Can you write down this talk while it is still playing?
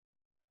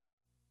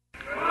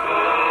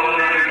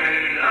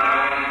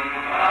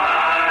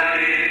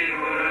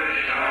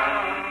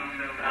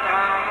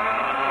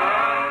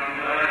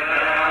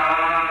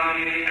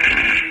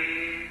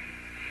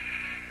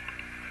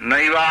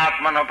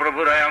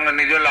Prabhurayang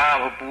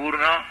Nijalabha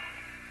Purna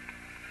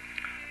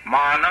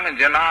Manang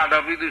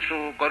Janada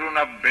Vidusu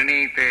Karuna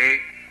Brinite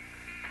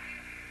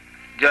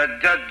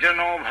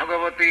Jajjajjano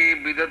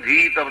Bhagavati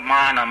Vidadhita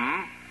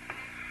Manam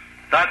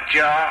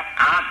Tatya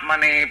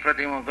Atmane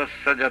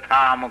Pratimukassa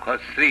Jatha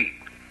Mukhasri.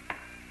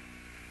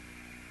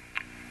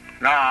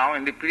 Now,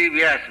 in the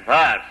previous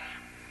verse,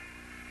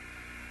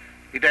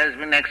 it has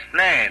been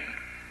explained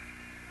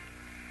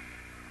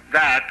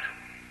that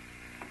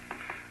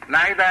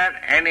neither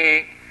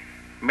any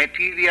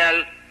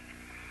material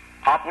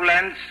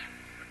opulence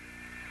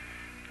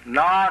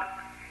nor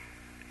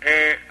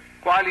a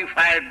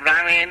qualified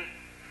Brahmin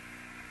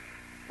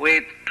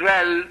with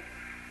 12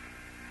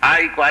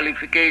 high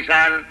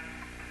qualification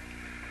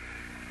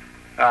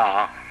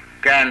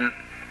can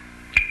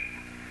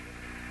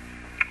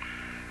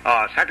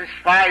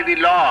satisfy the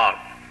Lord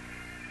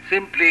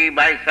simply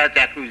by such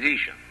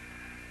acquisition.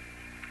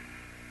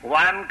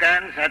 One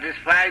can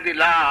satisfy the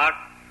Lord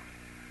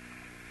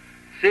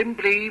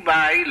simply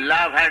by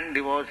love and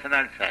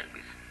devotional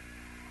service.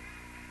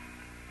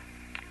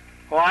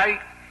 Why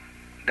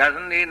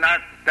doesn't he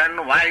not,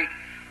 then why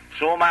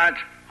so much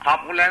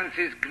opulence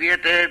is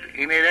created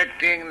in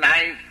erecting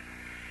nice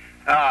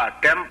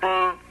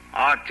temple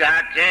or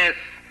churches,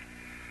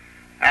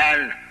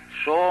 and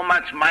so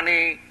much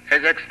money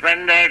is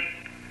expended?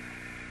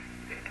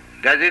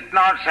 Does it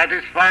not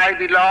satisfy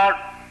the Lord?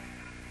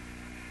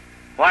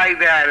 Why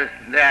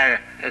they are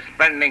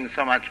spending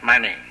so much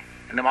money?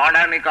 And the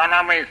modern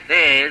economy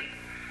says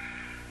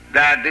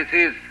that this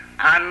is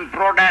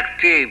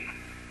unproductive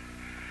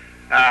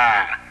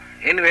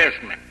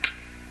investment.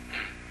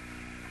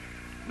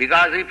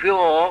 Because if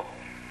you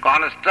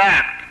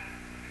construct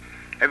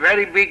a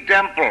very big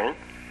temple,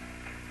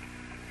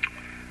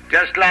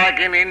 just like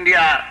in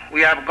India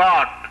we have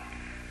got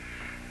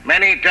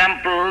many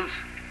temples,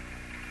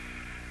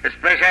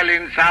 especially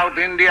in South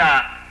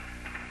India,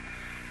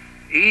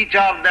 each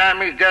of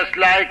them is just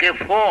like a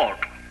fort,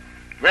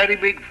 very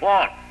big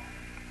fort.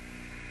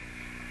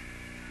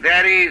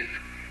 There is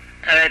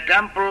a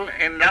temple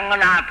in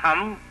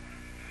Ranganatham.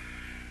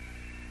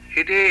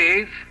 It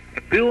is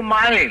a few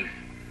miles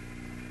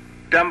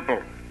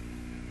temple.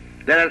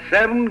 There are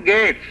 7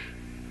 gates,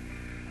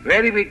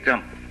 very big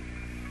temple.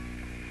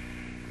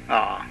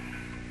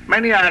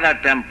 Many other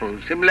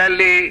temples.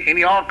 Similarly, in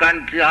your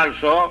country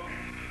also,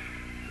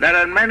 there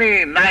are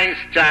many nice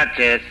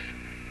churches.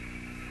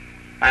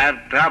 I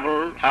have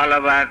traveled all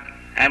over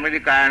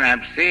America and I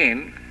have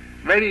seen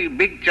very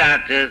big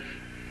churches.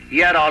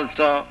 Here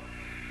also,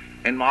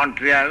 in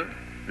Montreal,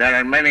 there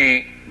are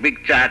many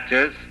big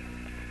churches.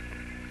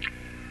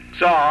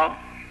 So,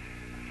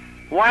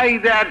 why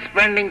they are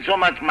spending so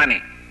much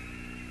money?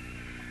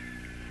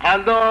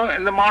 Although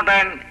in the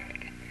modern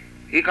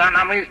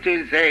economy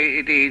still say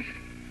it is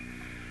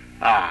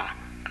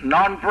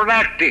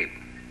non-productive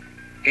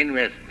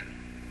investment.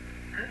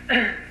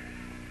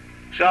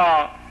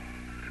 So,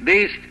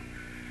 this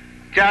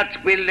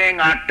church building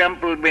or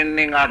temple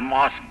building or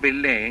mosque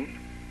building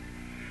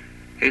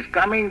is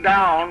coming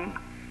down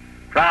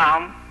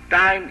from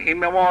time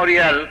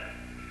immemorial.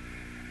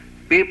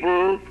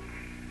 People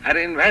are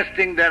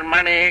investing their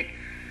money,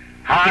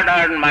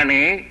 hard-earned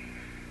money.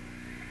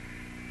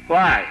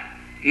 Why?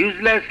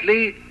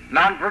 Uselessly,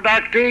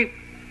 non-productive?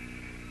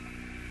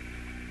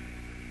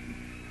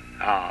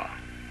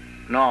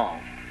 No.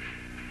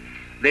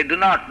 They do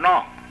not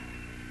know.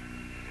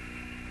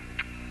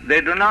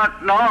 They do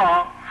not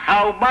know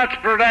how much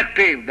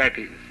productive that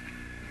is.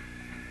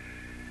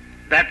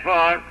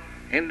 Therefore,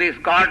 in this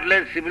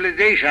godless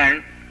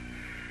civilization,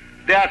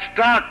 they are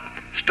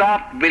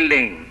stopped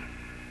building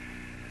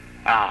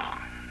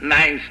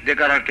nice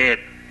decorated.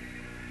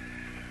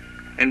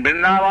 In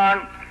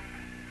Vrindavan,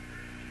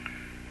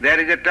 there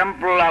is a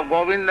temple of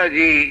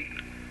Govindaji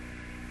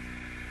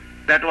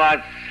that was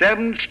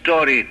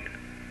 7-storied.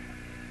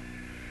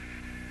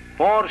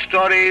 4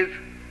 stories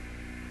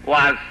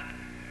was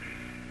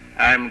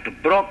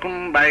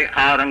broken by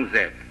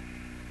Aurangzeb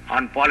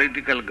on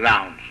political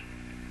grounds.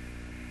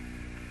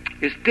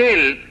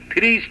 Still,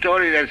 3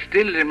 stories are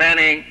still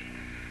remaining.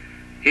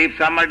 If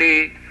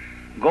somebody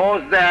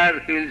goes there,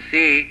 he will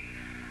see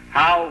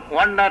how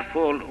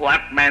wonderful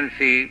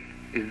workmanship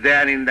is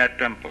there in that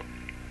temple.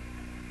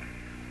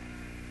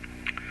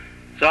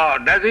 So,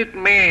 does it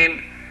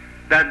mean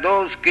that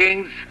those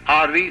kings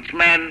or rich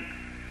men,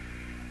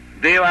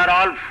 they were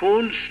all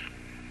fools?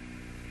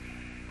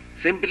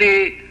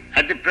 Simply,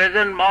 at the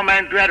present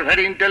moment, we are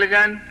very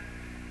intelligent?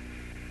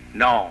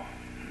 No,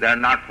 they are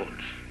not fools.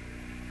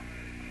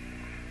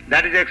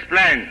 That is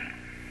explained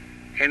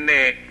in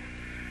the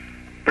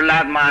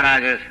Prahlad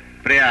Maharaj's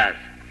prayers.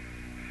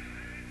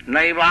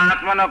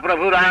 Naivatmana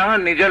prabhuraya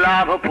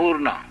nijalabha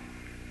purna.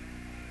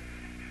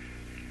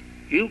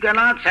 You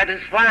cannot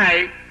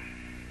satisfy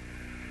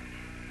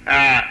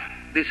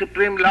the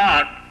Supreme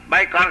Lord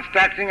by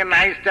constructing a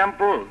nice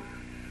temple,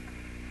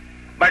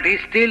 but he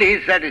still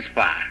is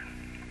satisfied.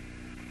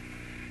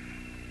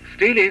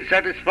 Still he is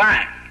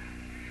satisfied.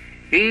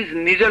 He is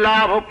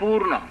nijalabha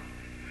purna.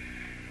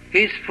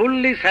 He is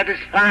fully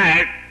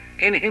satisfied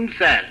in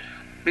himself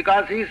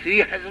because he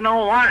has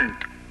no want.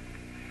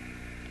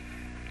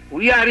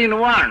 We are in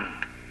want.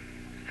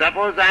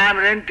 Suppose I am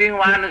renting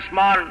one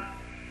small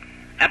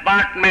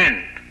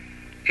apartment.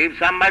 If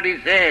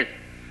somebody says,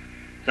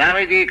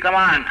 Swamiji, come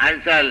on, I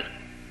shall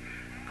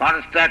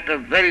construct a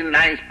very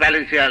nice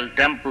palatial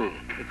temple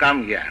to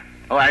come here.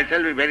 Oh, I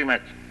shall be very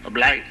much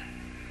obliged.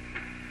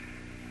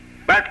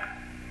 But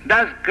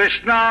does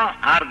Krishna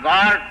or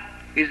God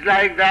is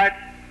like that?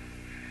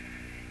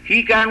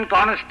 He can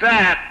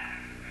construct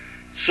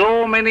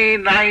so many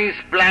nice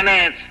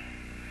planets,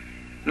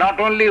 not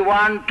only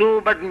one,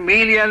 two, but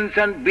millions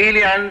and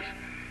billions,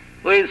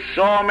 with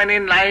so many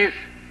nice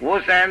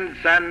oceans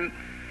and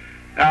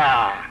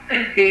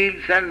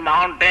hills and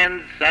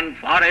mountains and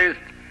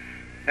forests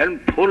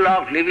and full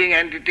of living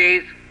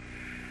entities.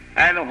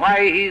 And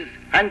why he is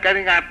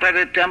hankering after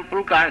a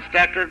temple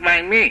constructed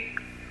by me?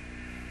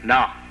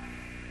 No,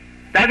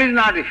 that is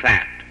not the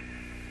fact.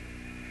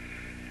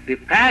 The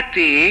fact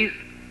is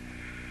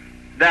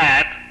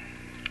that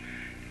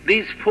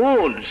these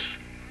fools,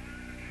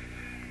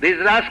 these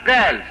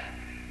rascals,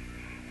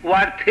 who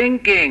are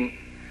thinking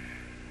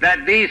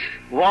that this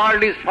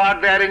world is for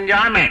their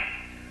enjoyment,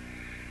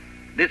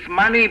 this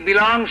money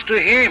belongs to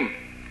him.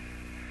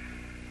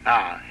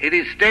 It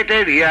is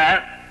stated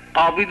here,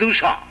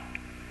 Avidusha.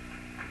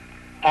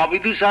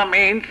 Avidusha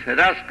means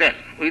rascal,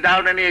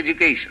 without any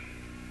education.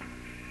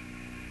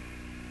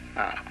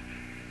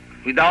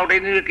 Without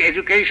any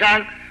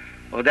education,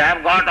 they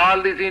have got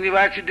all these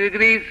university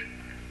degrees,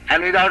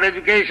 and without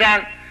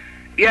education,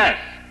 yes.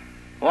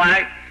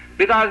 Why?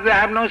 Because they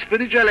have no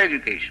spiritual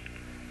education.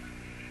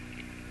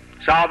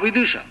 So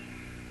avidusha.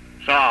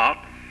 So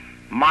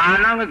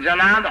manang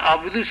janad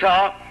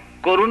avidusha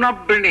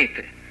karuna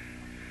pranite.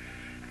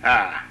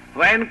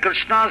 When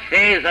Krishna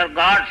says or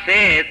God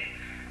says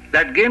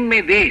that give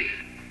me this,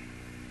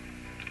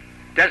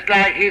 just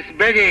like he is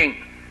begging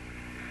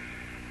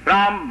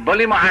from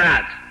Bali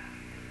Maharaj,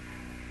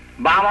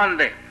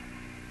 Bhamandev,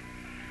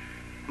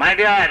 my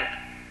dear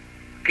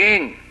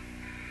king,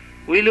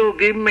 will you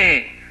give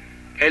me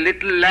a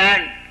little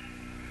land?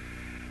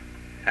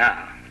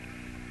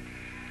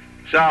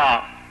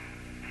 So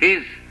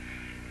his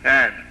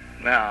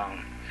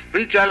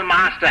spiritual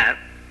master,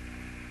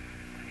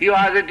 he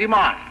was a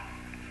demon.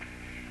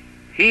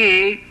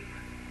 He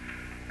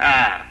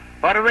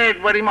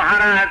persuaded Bali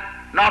Maharaj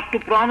not to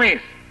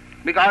promise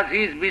because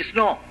he is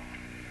Vishnu.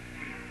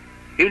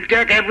 He will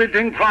take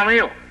everything from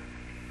you.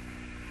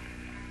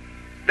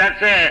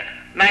 That's a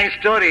nice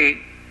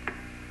story.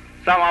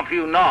 Some of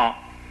you know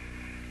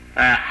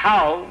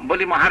how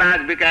Bali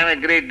Maharaj became a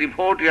great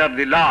devotee of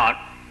the Lord.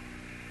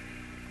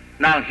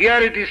 Now here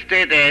it is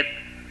stated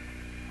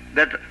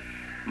that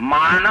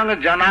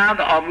manang janad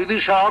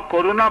avidusha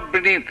karuna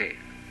pranite.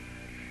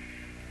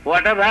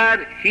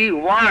 Whatever he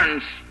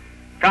wants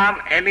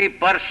from any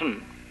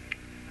person,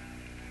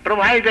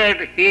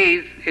 provided he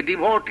is a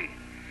devotee.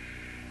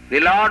 The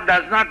Lord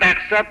does not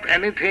accept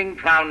anything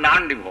from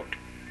non-devotee.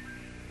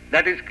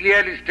 That is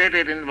clearly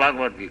stated in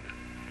Bhagavad Gita.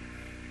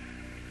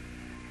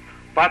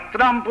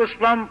 Patram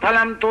puspam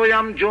phalam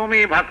toyam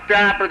jomi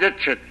bhaktya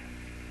prajachat.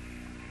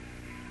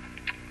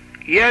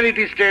 Here it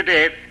is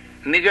stated,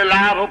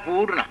 nijalabha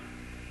purna.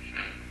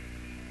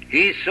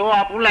 He is so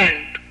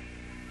opulent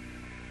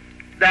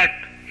that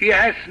he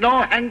has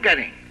no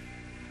hankering.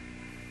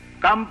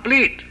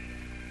 Complete.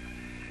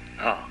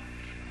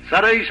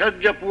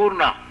 Saraisajya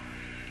purna.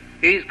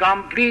 He is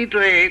complete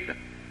with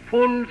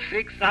full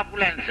 6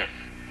 opulences.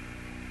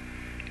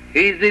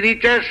 He is the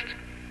richest,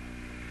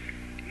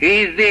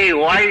 he is the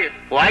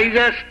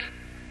wisest,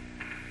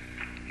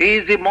 he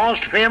is the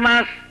most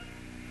famous,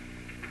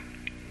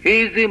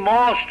 he is the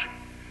most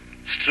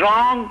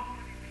strong,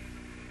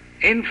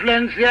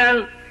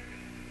 influential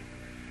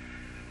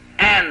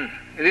and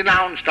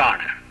renowned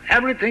order.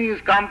 Everything is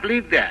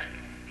complete there.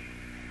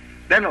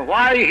 Then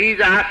why he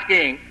is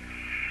asking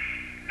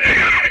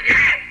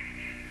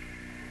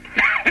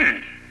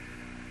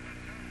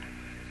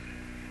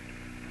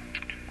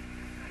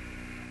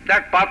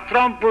that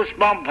patram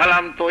puspam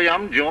phalam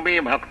toyam jomi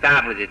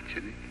bhakta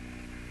prajacchati.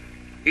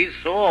 He is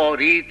so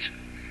rich,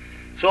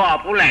 so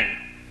opulent,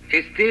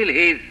 still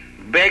he is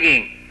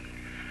begging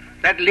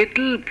that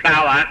little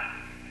flower,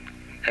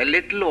 a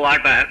little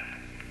water,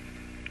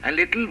 a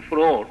little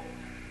fruit,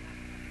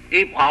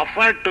 if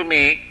offered to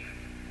me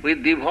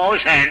with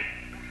devotion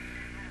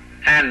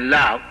and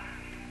love,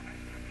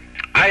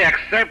 I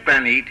accept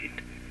and eat it.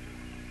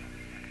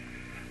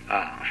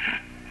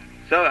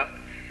 So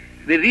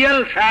the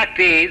real fact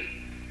is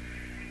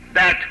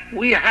that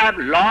we have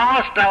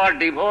lost our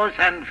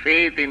devotion,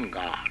 faith in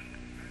God.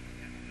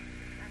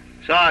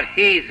 So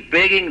he is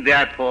begging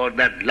therefore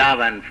that love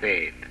and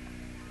faith,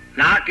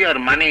 not your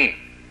money,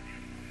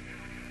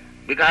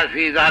 because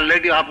he is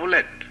already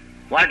opulent.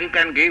 What you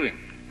can give him?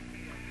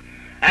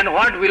 And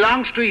what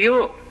belongs to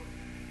you?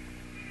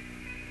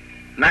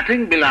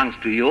 Nothing belongs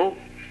to you.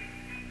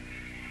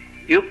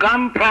 You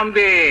come from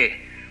the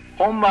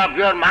home of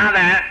your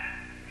mother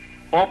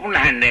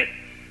open-handed,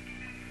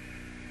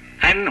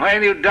 And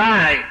when you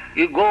die,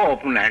 you go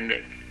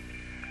open-handed.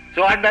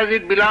 So what does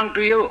it belong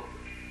to you?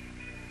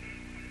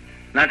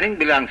 Nothing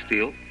belongs to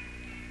you.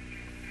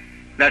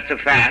 That's a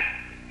fact.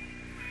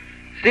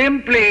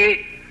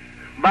 Simply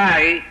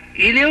by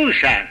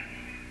illusion,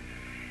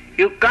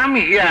 you come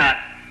here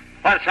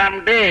for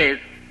some days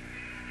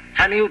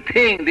and you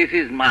think this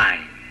is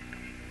mine.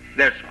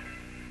 That's all.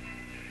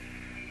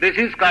 This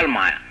is called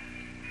Maya.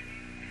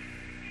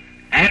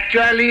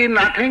 Actually,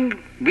 nothing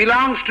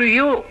belongs to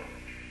you.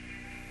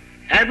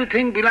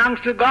 Everything belongs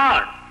to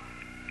God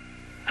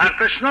or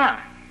Krishna.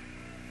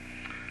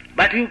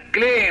 But you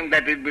claim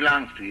that it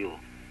belongs to you.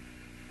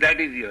 That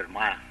is your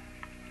Maya.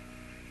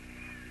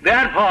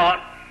 Therefore,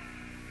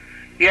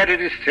 here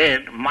it is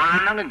said,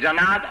 Manang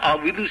Janad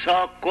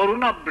Avidusa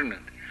Koruna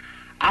Brinat.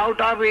 Out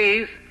of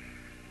his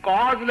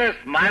causeless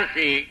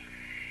mercy,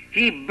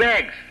 he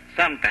begs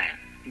sometimes,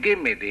 give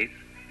me this.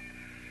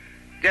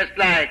 Just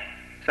like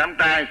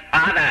sometimes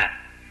father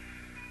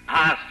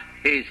asks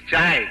his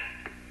child,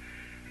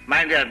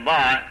 my dear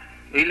boy,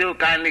 will you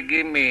kindly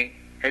give me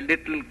a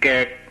little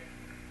cake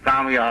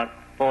from your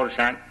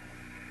portion?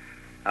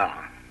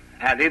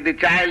 And if the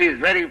child is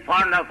very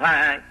fond of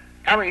her,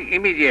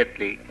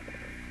 immediately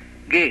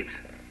gives.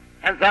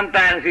 And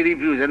sometimes he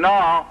refuses,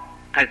 no,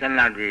 I shall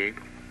not give.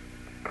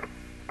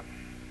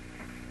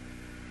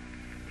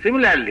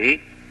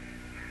 Similarly,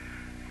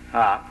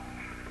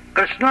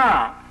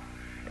 Krishna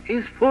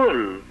is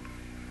full.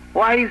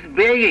 Why is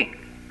begging?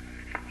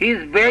 He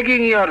is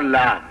begging your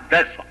love,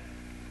 that's all.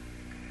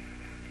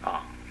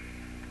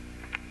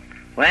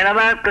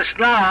 Whenever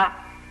Krishna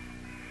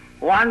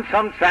wants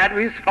some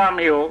service from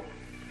you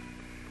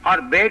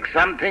or begs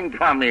something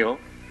from you,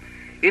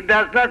 it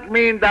does not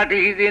mean that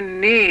he is in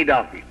need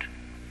of it.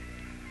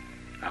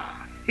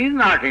 He is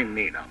not in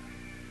need of it.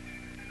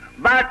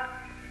 But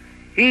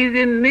he is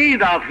in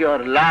need of your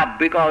love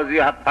because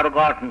you have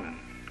forgotten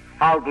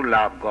how to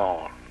love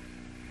God,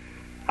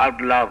 how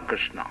to love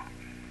Krishna.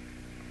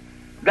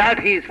 That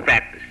he is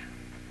practicing.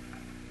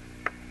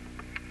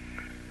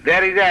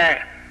 There is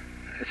a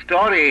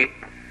story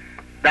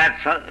that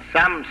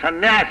some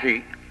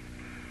sannyasi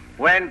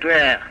went to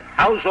a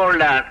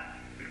householder,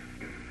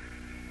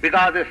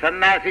 because the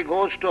sannyasi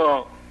goes to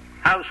a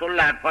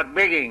householder for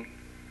begging.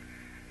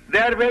 They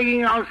are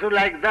begging also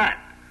like that.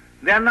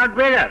 They are not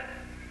beggars.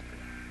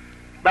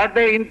 But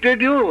they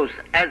introduce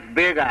as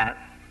beggars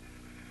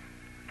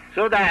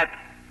so that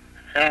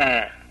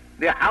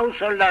the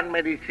householder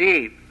may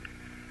receive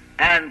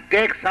and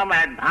take some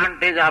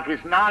advantage of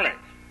his knowledge.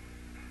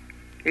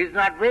 He is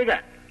not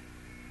beggar.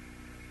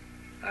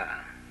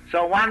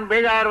 So one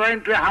beggar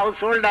went to a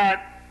householder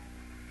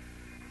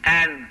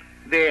and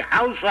the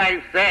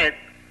housewife said,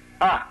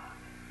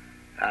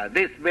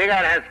 this beggar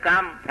has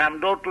come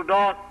from door to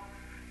door,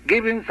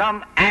 give him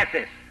some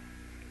ashes.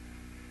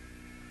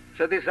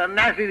 So the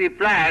sannyasi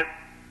replied,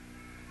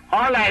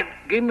 all right,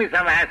 give me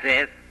some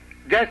ashes,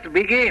 just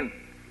begin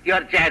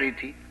your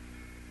charity.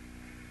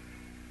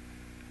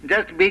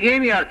 Just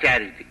begin your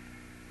charity.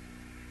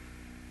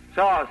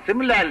 So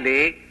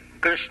similarly,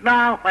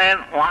 Krishna, when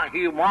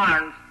he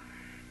wants,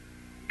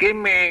 give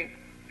me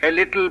a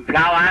little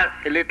flower,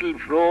 a little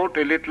fruit,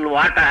 a little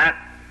water,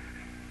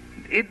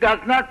 it does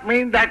not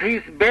mean that he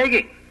is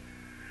begging.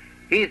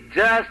 He is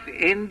just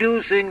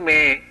inducing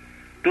me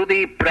to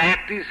the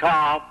practice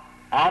of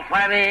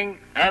offering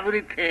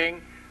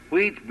everything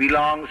which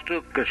belongs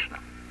to Krishna.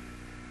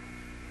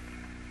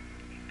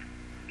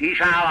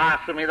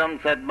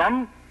 Ishavastamidam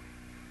sarvam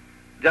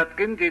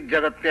jatkinchit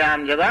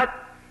jagatyam jagat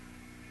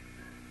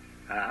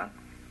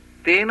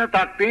tena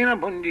taktena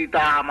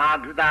bhunjita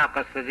madhrita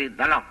kasyachit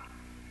dhanam.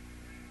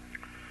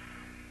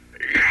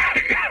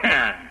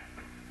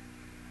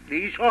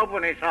 The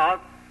Ishopanishad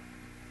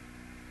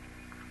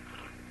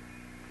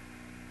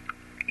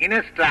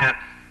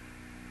instructs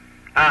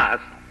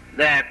us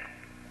that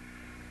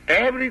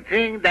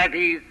everything that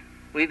is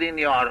within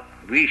your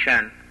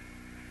vision,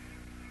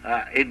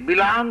 it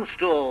belongs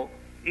to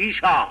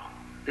Isha,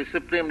 the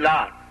Supreme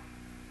Lord.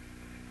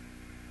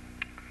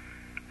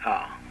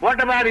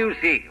 Whatever you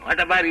see,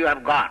 whatever you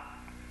have got,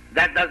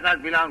 that does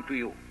not belong to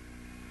you.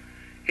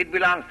 It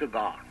belongs to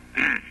God.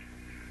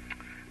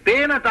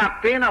 Tena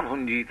taktena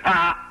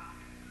bhunjita.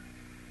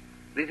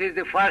 This is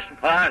the first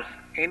verse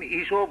in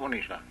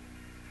Ishopanishad.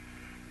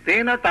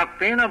 Tena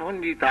taktena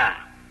bhunjita.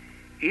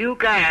 You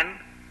can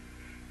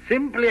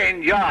simply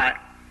enjoy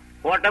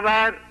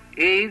whatever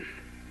is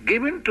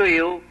given to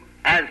you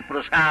as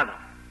prasadam.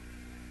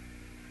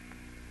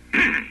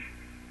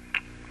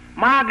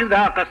 Ma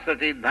gridha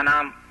kasyachit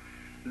dhanam.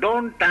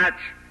 Don't touch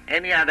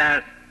any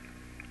other's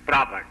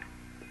property.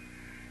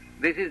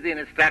 This is the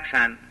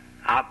instruction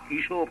of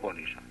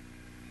Ishopanishad.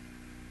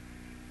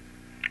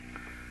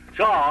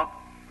 So,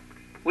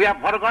 we have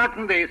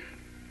forgotten this.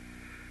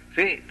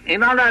 See,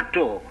 in order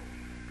to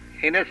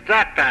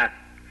instruct us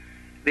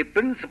the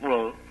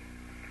principle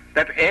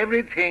that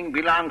everything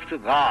belongs to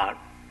God,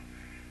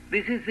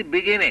 this is the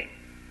beginning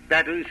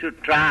that we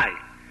should try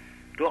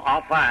to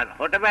offer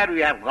whatever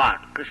we have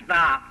got.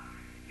 Krishna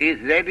is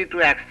ready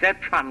to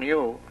accept from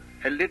you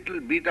a little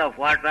bit of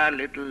water, a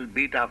little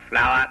bit of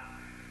flower,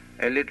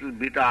 a little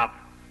bit of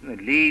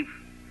leaf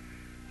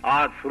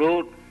or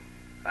fruit.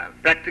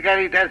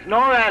 Practically it has no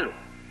value.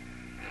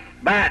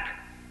 But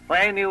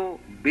when you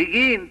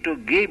begin to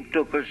give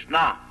to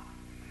Krishna,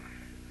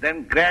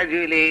 then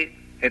gradually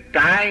a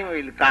time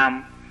will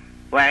come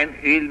when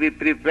he will be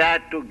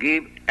prepared to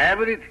give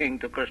everything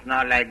to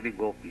Krishna like the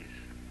gopis.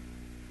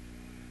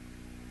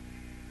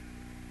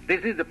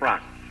 This is the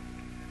process.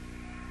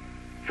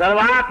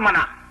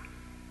 Sarvatmana.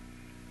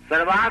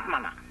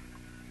 Sarvatmana.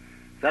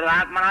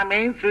 Sarvatmana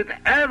means with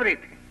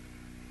everything.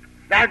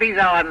 That is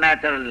our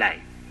natural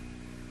life.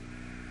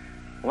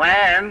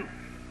 When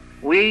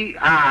we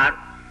are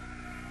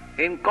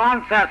in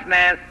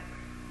consciousness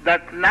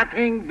that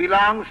nothing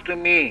belongs to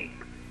me,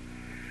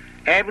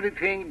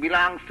 everything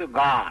belongs to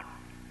God,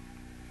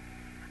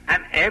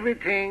 and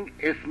everything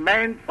is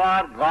meant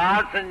for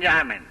God's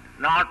enjoyment,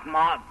 not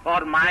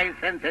for my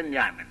sense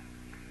enjoyment.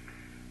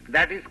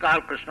 That is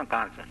called Krishna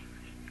consciousness.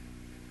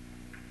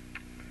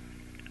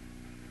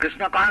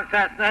 Krishna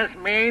consciousness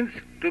means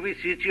to be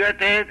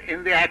situated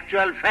in the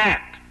actual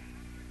fact.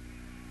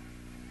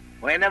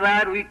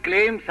 Whenever we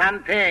claim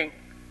something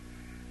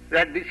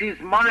that this is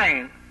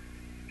mine,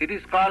 it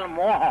is called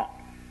moha,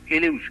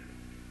 illusion.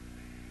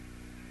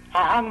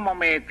 Aham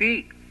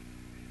mameti,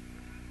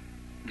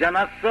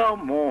 janasya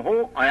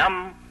moho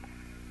ayam.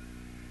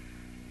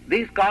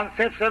 This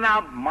conception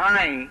of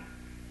mine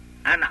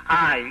and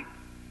I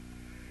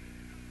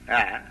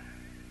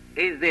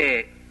is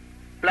the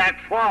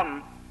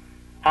platform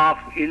of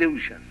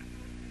illusion.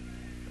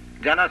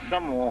 Janasya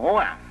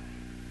moho ayam.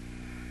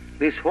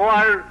 This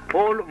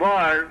whole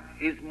world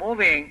is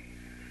moving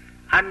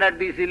under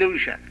this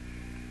illusion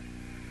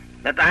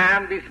that I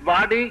am this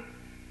body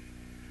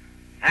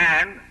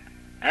and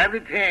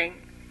everything,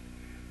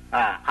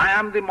 I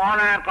am the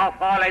monarch of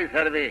all I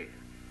survey.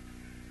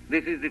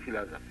 This is the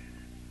philosophy.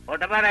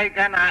 Whatever I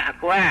can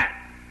acquire,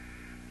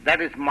 that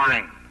is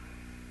mine.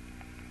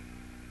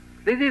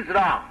 This is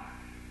wrong.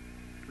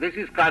 This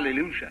is called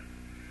illusion.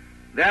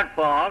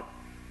 Therefore,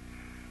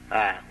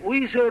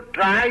 we should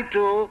try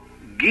to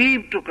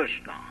give to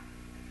Krishna,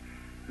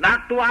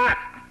 not to ask.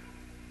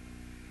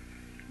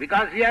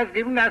 Because he has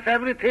given us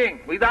everything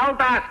without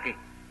asking.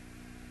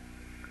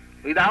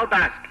 Without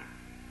asking.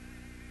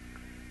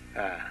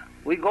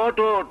 We go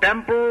to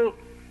temple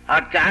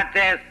or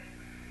churches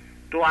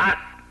to ask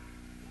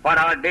for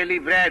our daily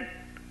bread.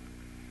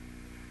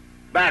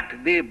 But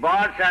the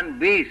birds and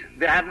beasts,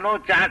 they have no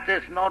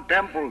churches, no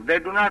temples. They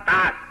do not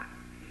ask.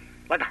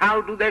 But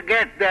how do they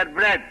get their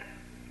bread?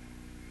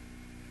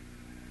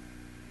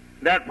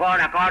 Therefore,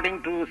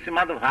 according to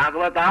Srimad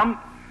Bhagavatam,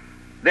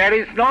 there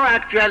is no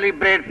actually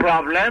bread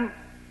problem.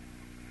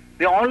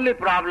 The only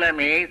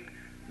problem is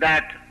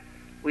that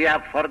we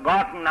have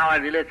forgotten our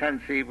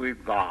relationship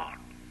with God.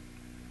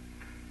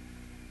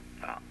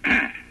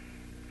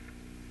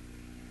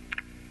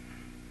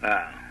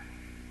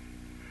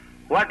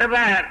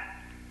 Whatever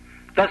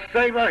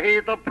tassaiva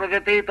heta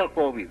prajateta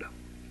kovida.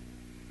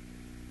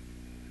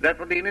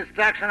 Therefore, the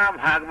instruction of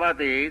Bhagavad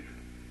is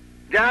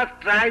just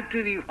try to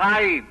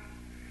revive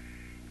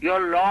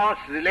your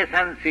lost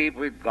relationship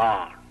with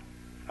God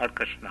or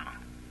Krishna.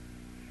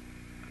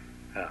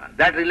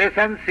 That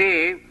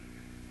relationship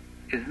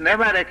is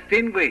never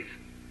extinguished,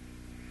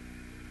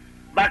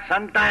 but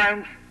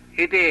sometimes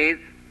it is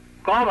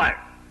covered.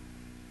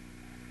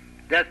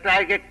 Just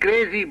like a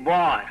crazy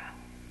boy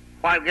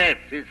forgets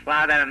his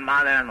father and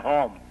mother and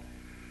home,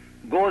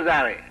 goes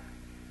away.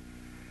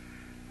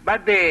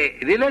 But the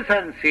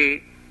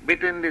relationship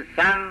between the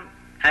son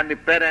and the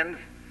parents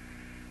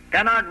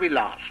cannot be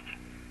lost.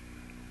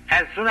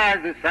 As soon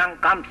as the son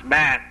comes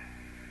back,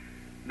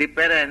 the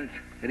parents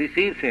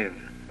receive him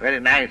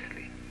very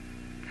nicely.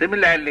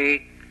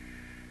 Similarly,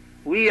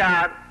 we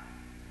are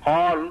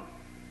all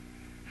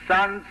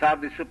sons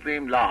of the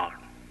Supreme Lord.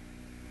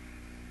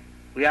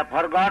 We have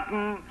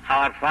forgotten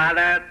our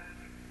Father,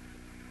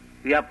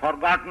 we have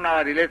forgotten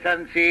our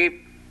relationship,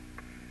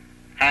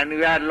 and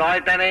we are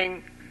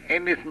loitering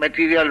in this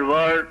material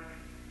world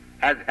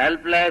as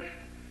helpless.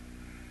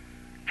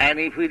 And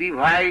if we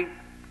revive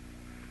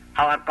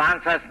our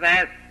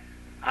consciousness,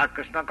 our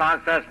Krishna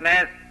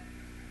consciousness,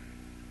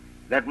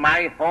 that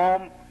my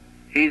home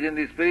is in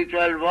the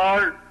spiritual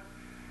world,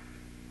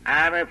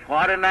 I am a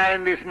foreigner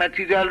in this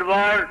material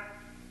world,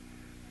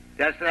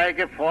 just like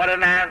a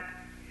foreigner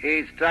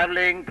is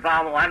traveling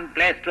from one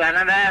place to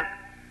another.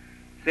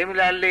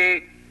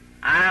 Similarly,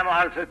 I am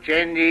also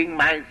changing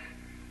my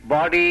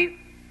body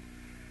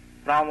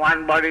from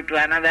one body to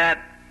another,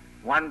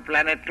 one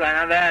planet to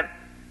another,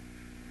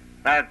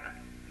 but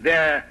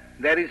there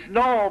is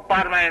no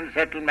permanent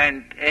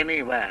settlement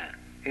anywhere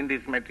in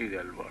this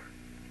material world.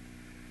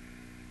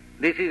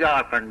 This is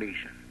our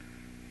condition.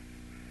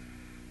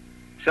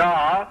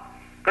 So,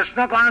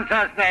 Krishna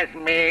consciousness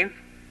means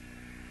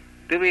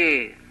to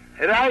be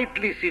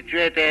rightly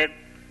situated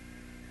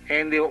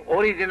in the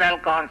original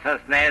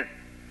consciousness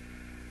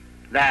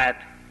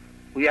that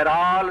we are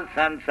all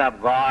sons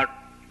of God,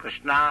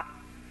 Krishna,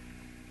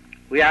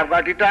 We have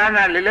got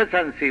eternal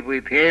relationship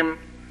with Him,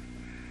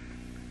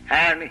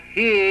 and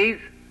He is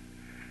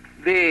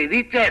the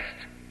richest,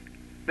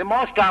 the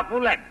most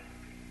opulent.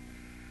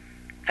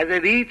 As a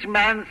rich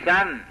man's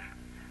son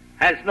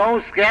has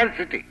no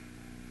scarcity,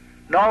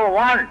 no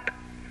want.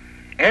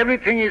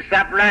 Everything is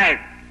supplied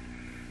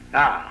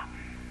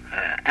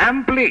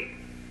amply.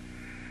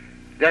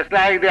 Just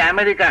like the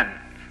Americans.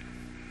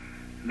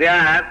 They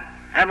are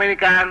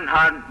American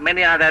or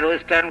many other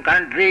Western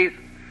countries,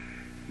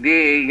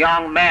 the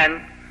young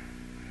men,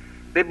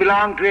 they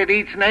belong to a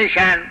rich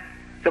nation,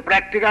 so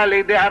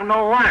practically they have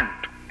no want.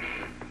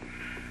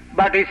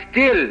 But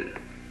still,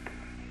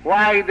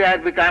 why they are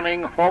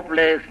becoming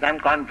hopeless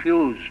and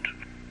confused?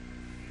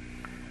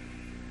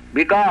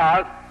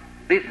 Because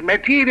this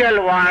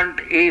material want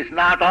is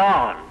not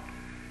all.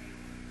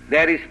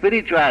 There is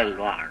spiritual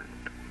want.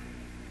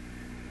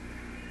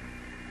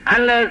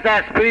 Unless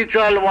the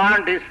spiritual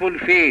want is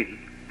fulfilled,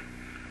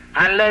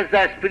 unless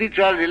the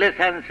spiritual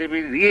relationship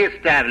is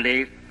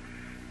re-established,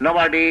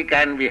 nobody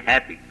can be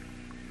happy.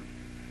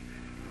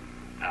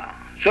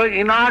 So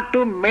in order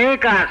to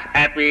make us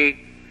happy,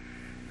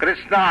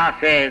 Krishna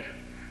says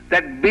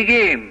that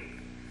begin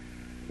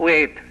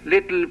with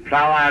little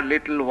flower,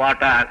 little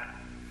water,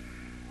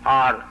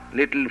 or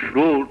little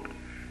fruit,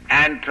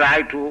 and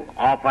try to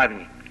offer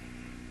me.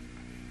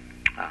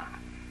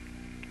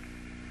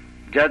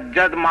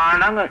 Jajjad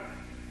manang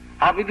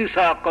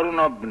avidisa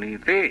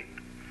karunabnite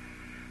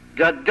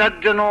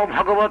jajjajjano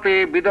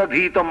bhagavate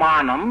vidadhita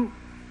manam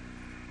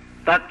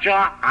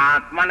tacha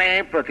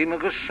atmane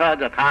pratimukhassa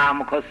jatha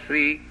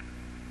mukhasri.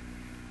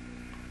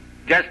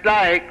 Just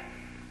like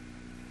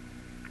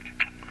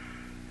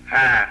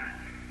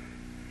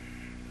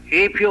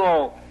if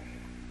you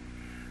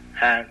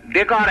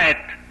decorate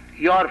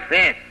your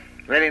face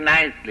very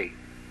nicely,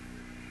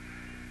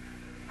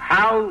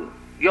 how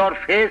your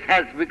face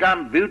has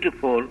become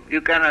beautiful,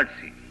 you cannot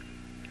see.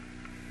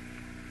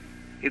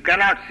 You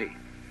cannot see.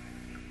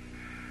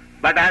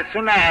 But as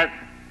soon as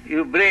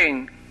you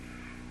bring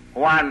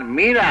one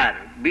mirror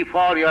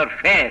before your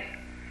face,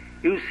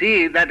 you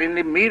see that in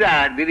the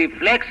mirror the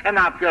reflection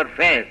of your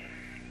face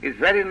is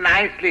very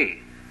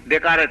nicely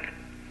decorated.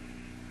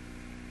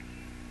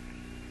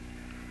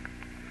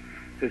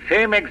 The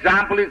same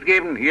example is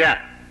given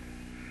here.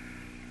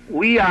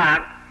 We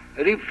are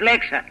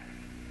reflection.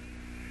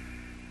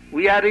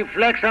 We are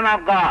reflection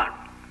of God.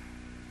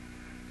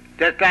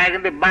 Just like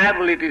in the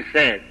Bible it is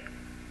said,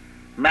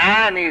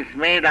 man is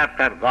made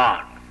after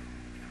God.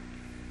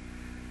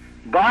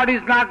 God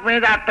is not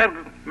made after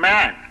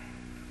man.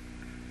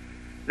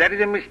 That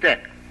is a mistake.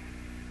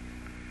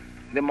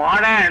 The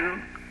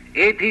modern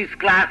atheist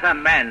class of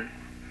men,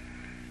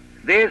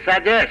 they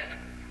suggest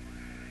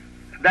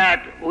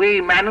that we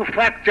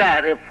manufacture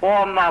a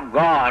form of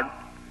God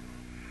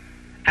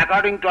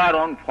according to our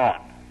own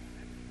form.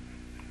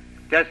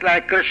 Just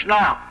like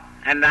Krishna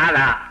and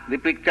Radha, the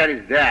picture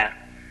is there.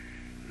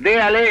 They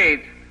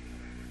allege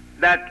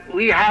that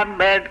we have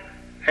made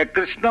a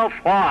Krishna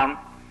form,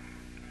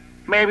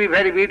 maybe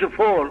very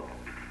beautiful,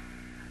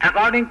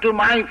 according to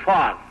my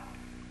form.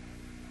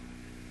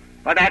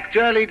 But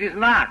actually it is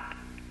not.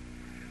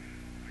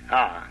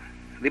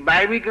 The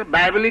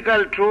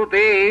biblical truth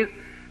is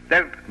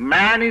that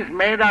man is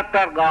made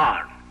after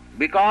God.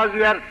 Because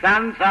we are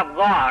sons of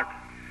God,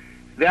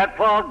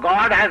 therefore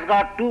God has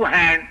got two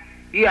hands,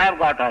 you have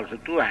got also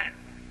two hands.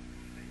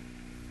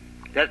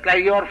 Just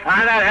like your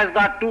father has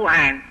got two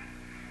hands,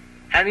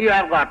 and you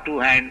have got two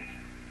hands.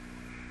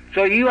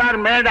 So you are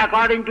made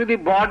according to the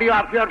body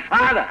of your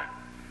father.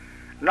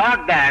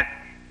 Not that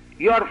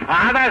your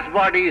father's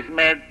body is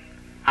made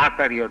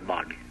after your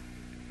body.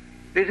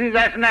 This is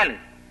rationalism.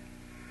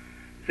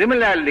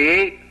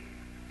 Similarly,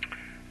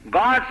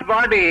 God's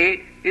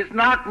body is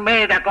not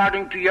made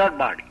according to your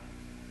body.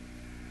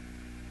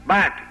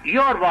 But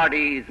your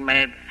body is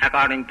made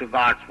according to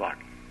God's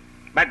body.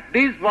 But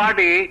this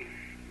body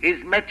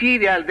is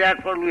material,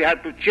 therefore we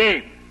have to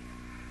change.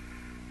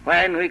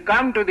 When we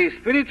come to the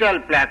spiritual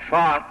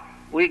platform,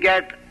 we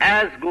get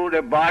as good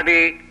a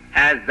body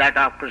as that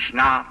of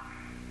Krishna,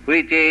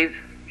 which is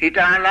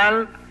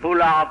eternal,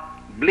 full of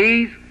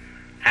bliss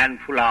and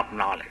full of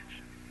knowledge.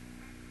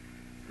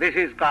 This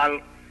is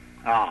called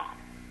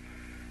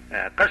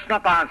Krishna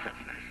consciousness.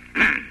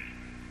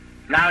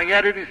 Now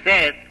here it is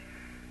said,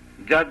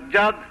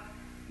 Jajjad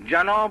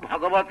jano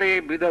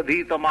bhagavate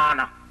vidadhita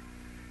mana.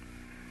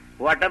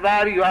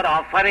 Whatever you are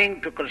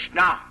offering to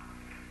Krishna,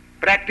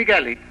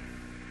 practically,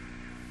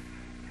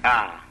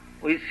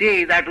 we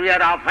see that we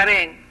are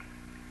offering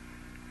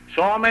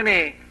so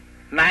many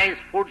nice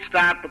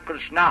foodstuffs to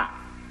Krishna.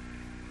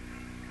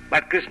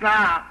 But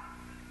Krishna,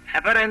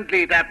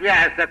 apparently it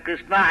appears that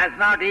Krishna has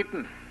not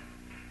eaten.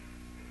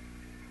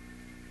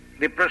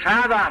 The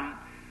prasadam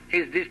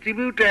is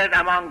distributed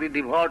among the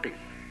devotees.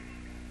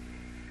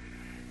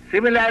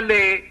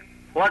 Similarly,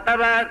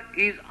 whatever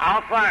is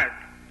offered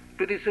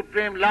to the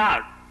Supreme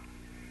Lord,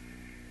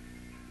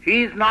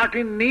 He is not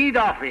in need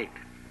of it,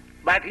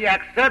 but He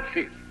accepts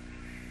it.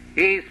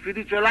 He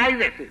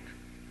spiritualizes it,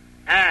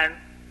 and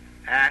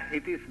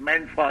it is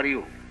meant for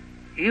you.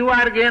 you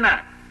are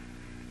gainer.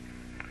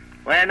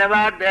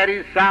 Whenever there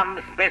is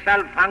some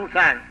special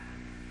function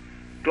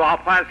to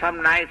offer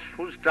some nice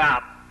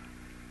foodstuff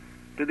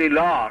to the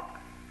Lord,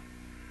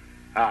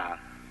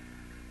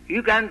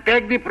 you can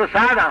take the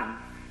prasadam.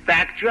 The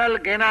actual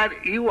gainer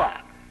you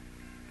are.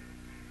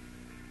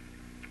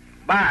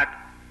 But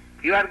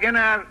you are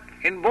gainer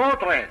in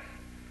both ways.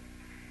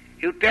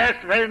 You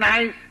taste very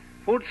nice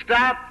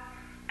foodstuff,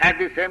 at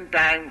the same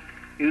time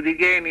you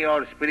regain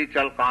your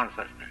spiritual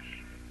consciousness.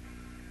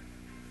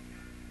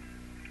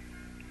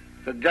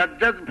 So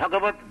jajjad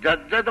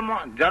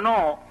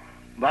jano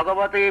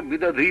bhagavate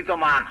vidadhita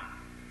mana.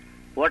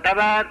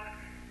 Whatever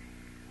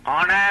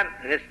honor,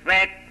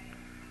 respect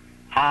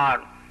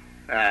or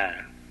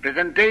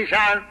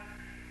presentation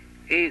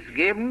is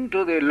given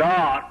to the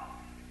Lord,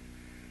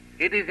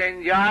 it is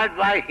enjoyed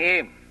by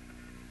Him.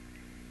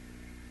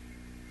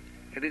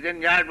 It is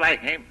enjoyed by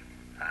Him.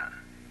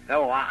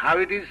 So how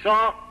it is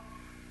so?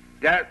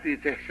 Just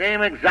it's the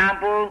same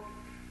example,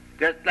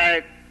 just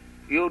like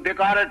you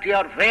decorate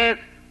your face,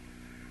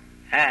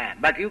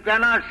 but you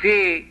cannot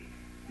see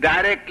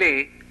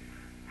directly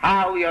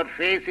how your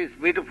face is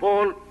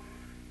beautiful,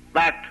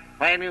 but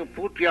when you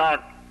put your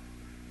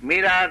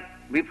mirror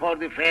before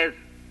the face,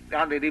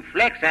 on the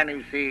reflection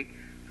you see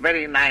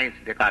very nice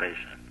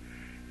decoration.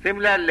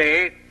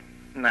 Similarly,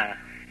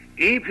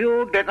 if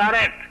you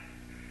decorate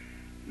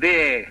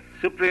the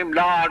Supreme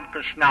Lord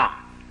Krishna,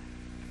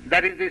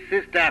 that is the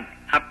system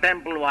of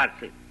temple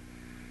worship,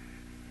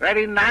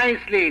 very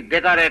nicely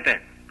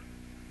decorated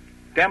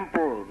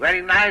temple,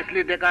 very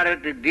nicely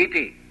decorated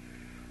deity,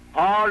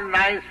 all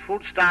nice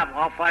foodstuff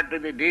offered to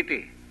the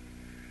deity,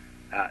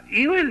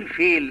 you will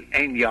feel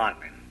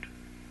enjoyment.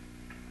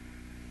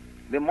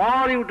 The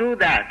more you do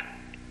that,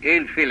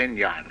 you will feel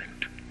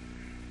enjoyment.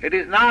 It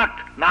is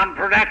not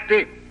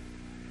non-productive.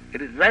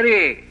 It is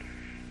very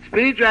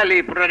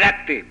spiritually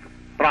productive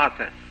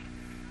process.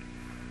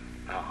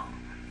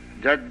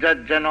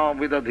 Jajjano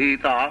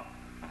vidadhita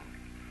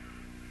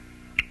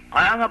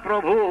ayam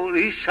prabhu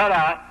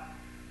ishara.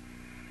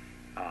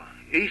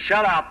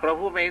 Ishara,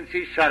 prabhu means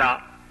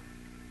ishara.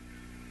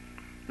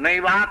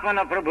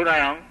 Naivatmana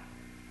prabhurayam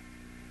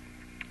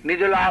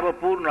nijalabha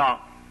purna.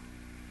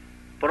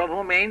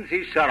 Prabhu means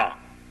ishara.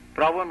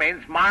 Prabhu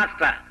means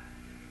master,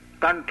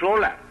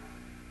 controller.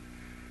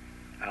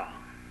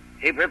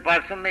 If a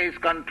person is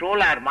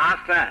controller,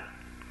 master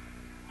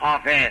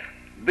of a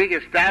big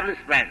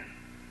establishment,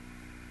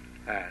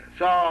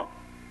 so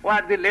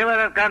what the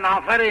laborer can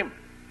offer him?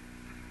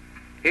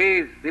 He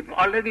is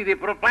already the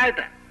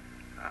proprietor.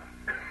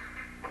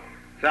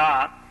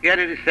 So here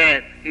it is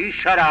said,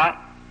 Ishara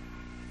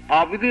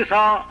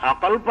avidisa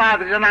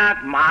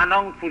akalpadjanat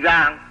manang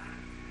pujang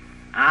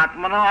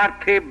atmano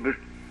arthe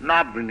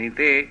na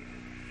brinite.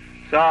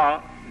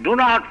 So do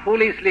not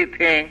foolishly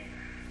think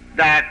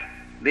that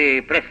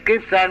the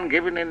prescription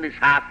given in the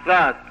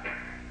Shastras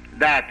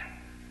that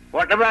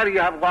whatever you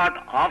have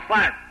got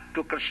offered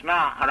to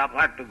Krishna or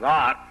offered to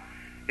God,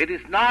 it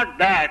is not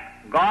that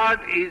God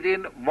is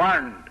in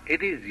want,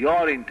 it is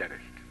your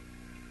interest.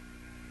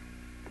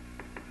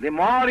 The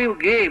more you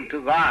give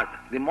to God,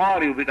 the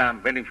more you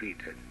become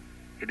benefited.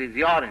 It is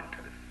your interest.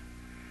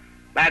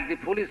 But the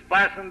foolish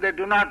person, they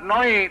do not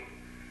know it.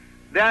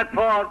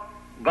 Therefore,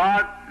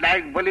 God,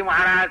 like Bali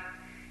Maharaj,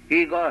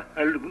 he goes,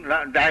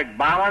 like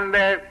Bhavan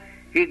there,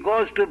 he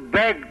goes to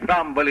beg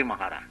from Bali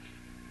Maharaj.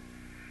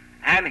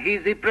 And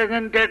his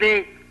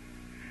representative,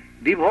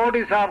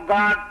 devotees of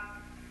God,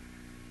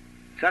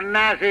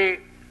 sannyasi,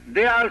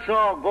 they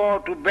also go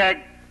to beg,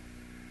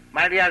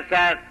 my dear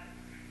sir,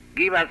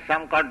 give us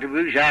some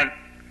contribution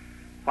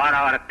for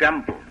our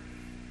temple.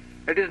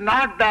 It is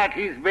not that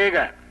he is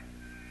beggar.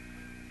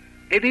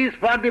 It is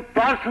for the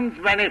person's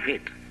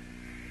benefit.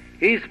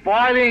 He is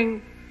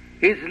spoiling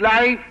his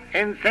life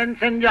in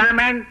sense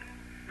enjoyment,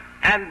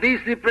 and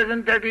this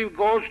representative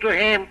goes to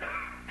him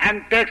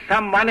and takes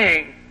some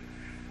money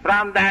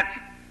from that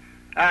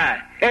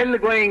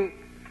hell-going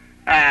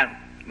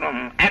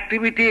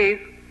activities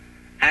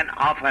and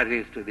offers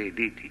it to the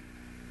deity.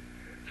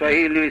 So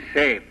he will be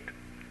saved.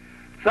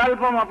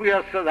 Salpam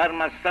apiyasya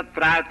dharma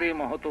satrati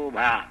mahato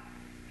bhaya.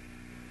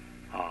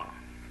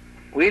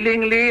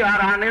 Willingly or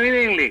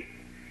unwillingly,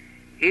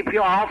 if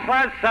you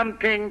offer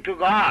something to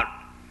God,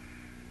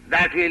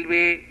 that will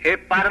be a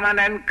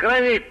permanent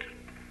credit.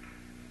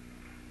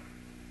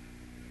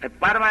 A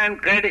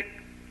permanent credit.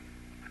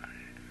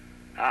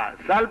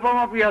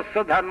 Salpam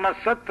apiyasya dharma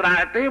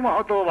satrati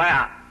mahato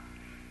bhaya.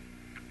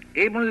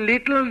 Even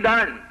little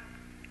done,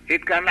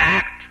 it can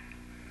act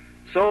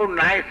so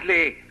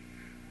nicely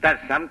that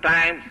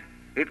sometimes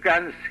it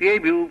can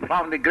save you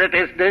from the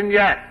greatest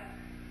danger.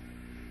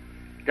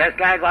 Just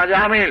like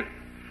Ajamil.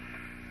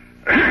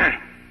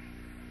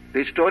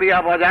 The story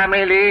of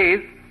Ajamil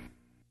is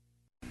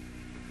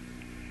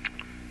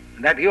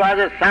that he was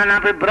a son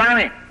of a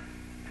Brahmin,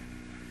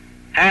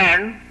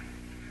 and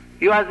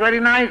he was a very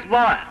nice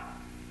boy.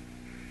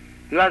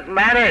 He was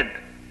married,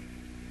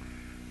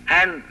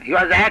 and he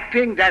was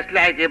acting just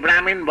like a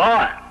Brahmin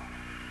boy.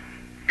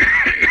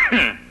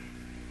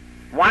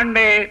 One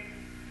day,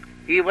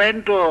 he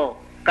went to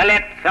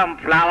collect some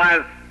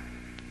flowers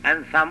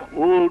and some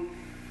wood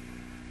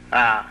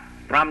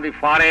from the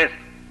forest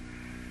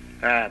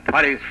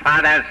for his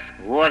father's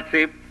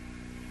worship.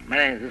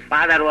 His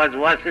father was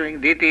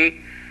worshipping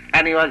deity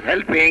and he was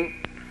helping.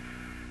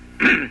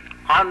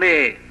 On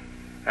the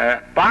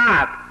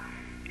path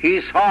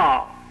he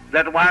saw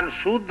that one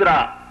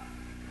Shudra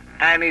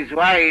and his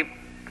wife,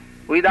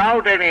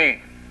 without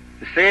any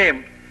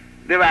shame,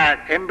 they were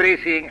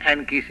embracing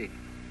and kissing.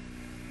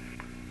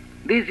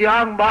 This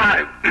young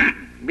boy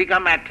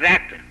became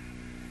attracted.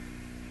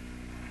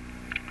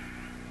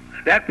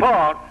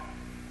 Therefore,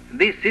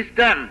 this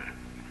system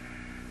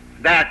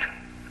that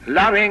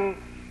loving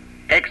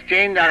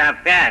exchange or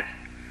affairs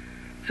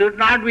should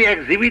not be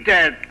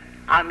exhibited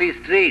on the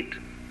street.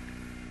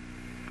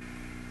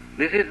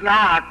 This is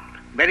not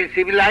very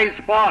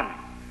civilized form.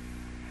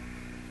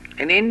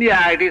 In India,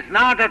 it is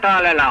not at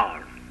all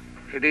allowed.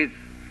 It is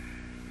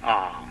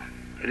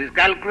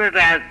calculated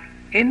as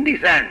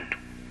indecent.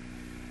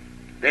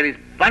 There is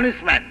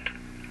punishment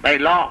by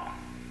law.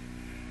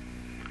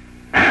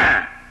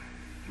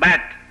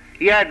 But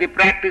here the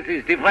practice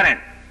is different.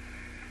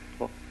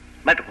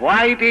 But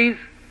why it is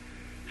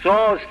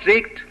so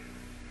strict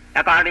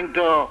according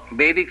to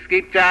Vedic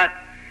scripture?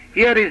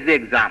 Here is the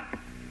example.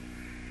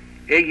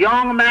 A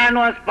young man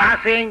was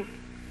passing,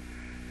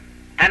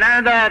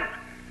 another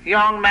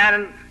young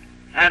man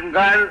and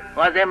girl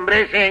was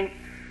embracing.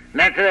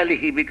 Naturally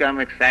he became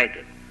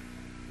excited.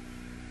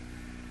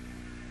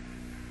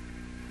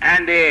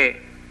 And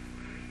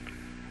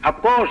of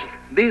course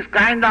this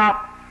kind of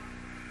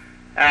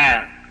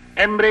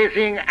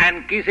embracing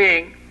and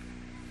kissing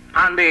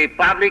on the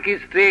public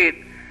street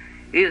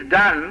is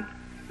done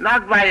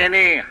not by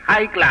any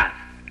high class.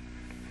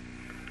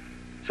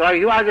 So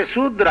he was a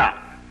Shudra.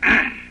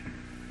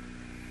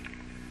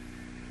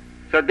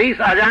 So this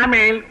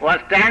Ajamil was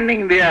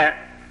standing there,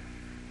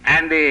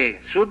 and the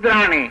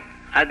Shudrani,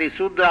 or the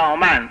Shudra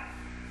woman,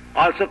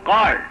 also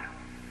called,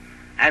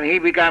 and he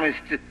became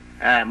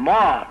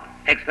more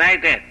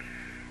excited,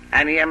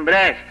 and he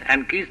embraced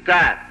and kissed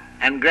her,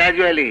 and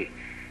gradually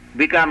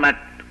become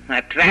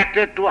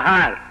attracted to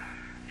her,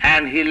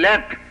 and he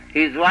left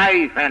his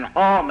wife and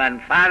home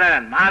and father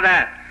and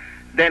mother,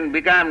 then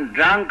become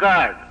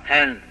drunkard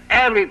and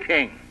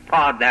everything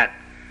for that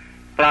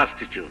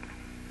prostitute.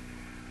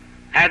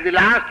 At the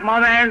last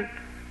moment,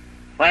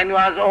 when he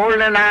was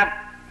old enough,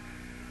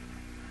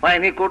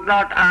 when he could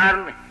not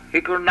earn,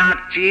 he could not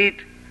cheat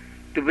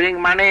to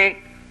bring money,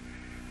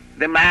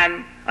 the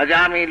man,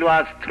 Ajamil,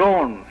 was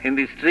thrown in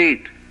the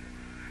street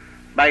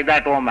by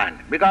that woman,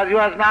 because he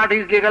was not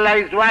his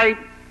legalized wife.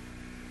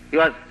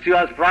 She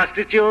was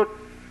prostitute,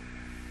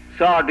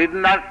 so did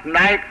not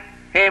like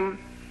him.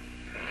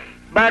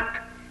 But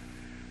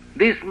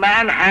this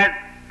man had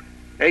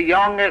a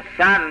youngest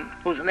son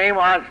whose name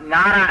was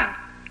Narayan.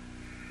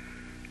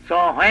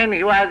 So when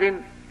he was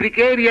in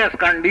precarious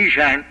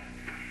condition,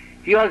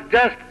 he was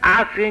just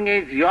asking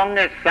his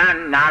youngest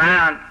son,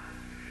 Narayan,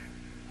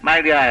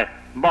 my dear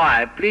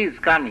boy, please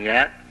come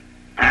here.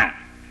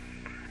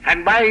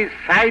 And by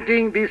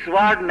citing this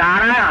word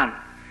Narayan,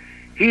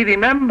 he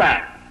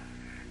remembered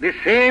the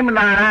same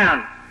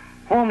Narayan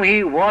whom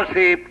he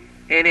worshipped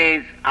in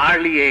his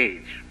early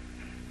age.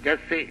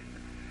 Just see.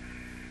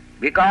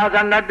 Because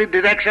under the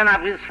direction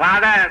of his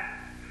father,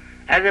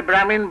 as a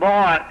Brahmin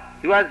boy,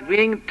 he was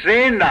being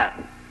trained up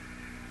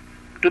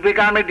to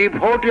become a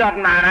devotee of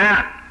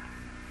Narayan.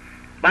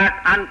 But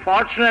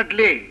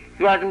unfortunately,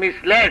 he was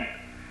misled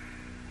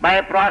by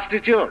a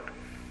prostitute.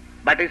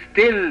 But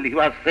still he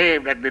was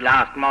saved at the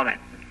last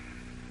moment.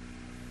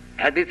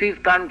 And this is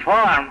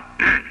confirmed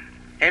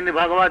in the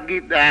Bhagavad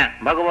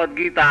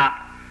Gita,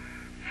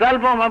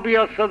 Salpamapi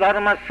yasya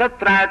dharma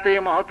satrayate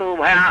mahato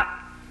bhaya.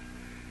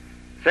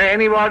 So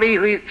anybody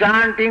who is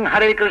chanting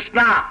Hare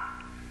Krishna,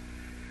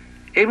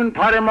 even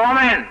for a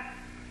moment,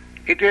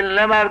 it will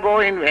never go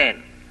in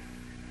vain.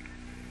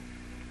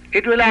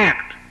 It will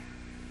act.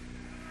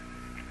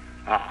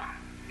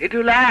 It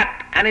will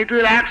act, and it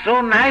will act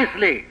so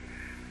nicely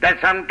that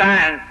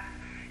sometimes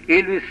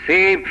he will be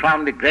saved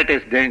from the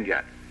greatest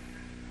danger.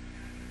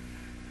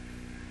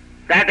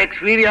 That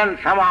experience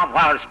some of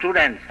our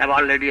students have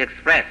already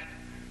expressed.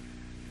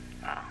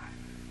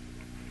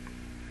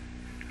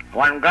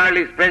 One girl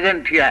is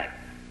present here.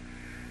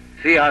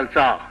 She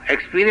also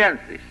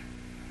experienced this.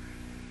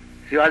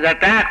 She was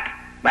attacked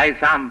by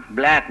some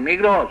black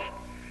Negroes,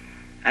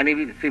 and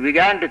she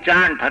began to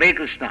chant Hare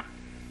Krishna,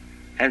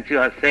 and she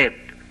was saved.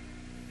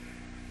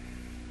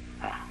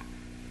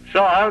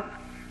 So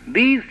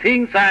these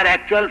things are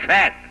actual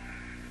fact.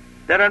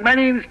 There are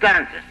many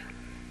instances.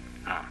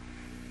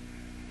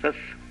 So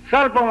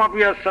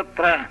sarpamapiya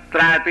satra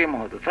trayate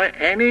mahoto. So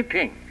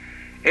anything,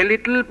 a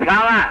little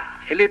flower,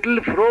 a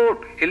little fruit,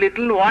 a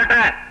little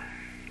water,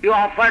 you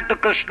offer to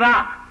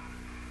Krishna,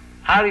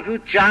 or if you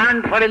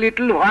chant for a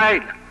little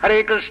while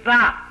Hare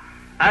Krishna,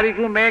 or if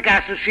you make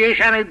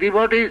association with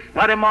devotees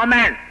for a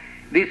moment,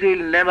 this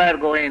will never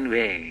go in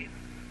vain.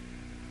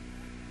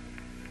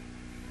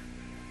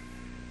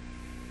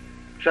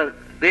 So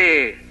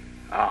the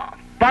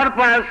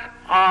purpose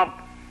of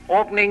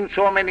opening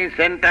so many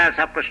centers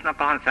of Krishna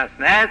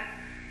consciousness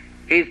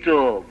is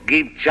to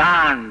give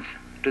chance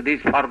to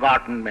these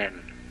forgotten men,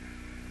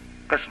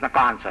 Krishna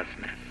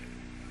consciousness.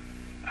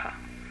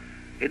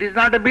 It is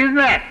not a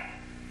business.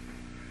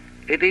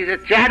 It is a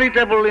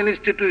charitable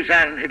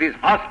institution. It is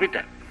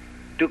hospital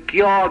to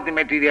cure the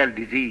material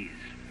disease.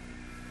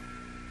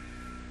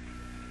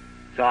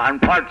 So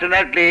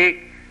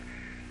unfortunately,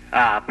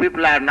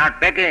 people are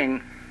not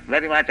taking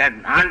very much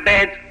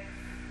advantage,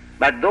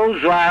 but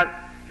those who are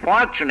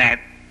fortunate,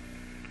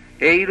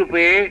 ei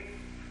rupe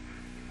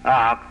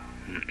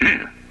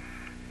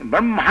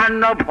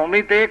brahmanda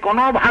bhumite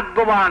kono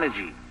bhagyavan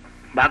ji.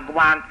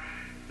 Bhagavan,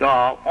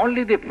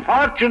 only the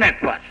fortunate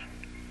person.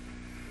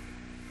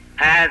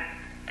 As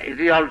it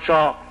is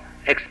also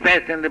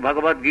expressed in the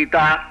Bhagavad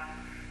Gita,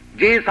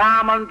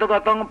 jesam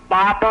antagatam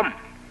papam,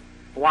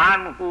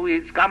 one who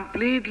is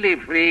completely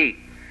free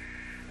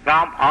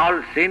from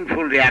all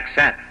sinful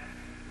reaction.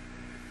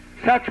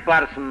 Such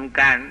person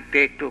can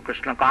take to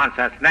Krishna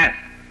consciousness.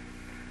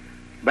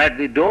 But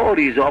the door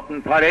is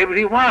open for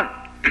everyone.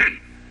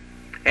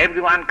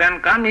 Everyone can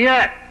come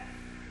here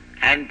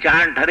and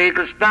chant Hare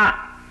Krishna.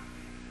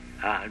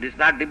 It is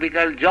not a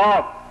difficult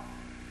job.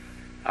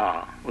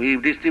 We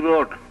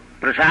distribute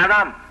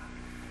prasadam.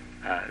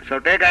 So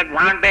take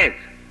advantage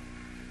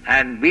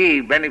and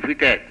be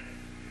benefited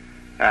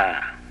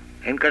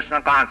in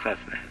Krishna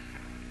consciousness.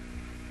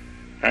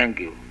 Thank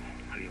you.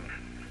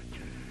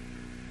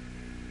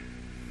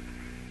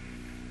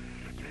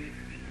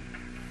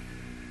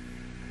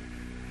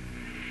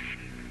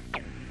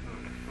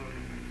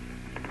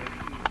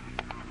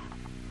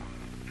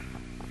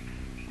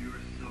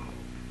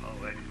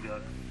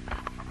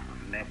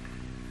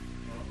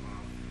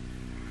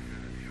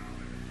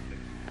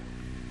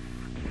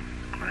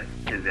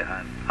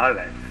 All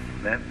right.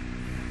 Then?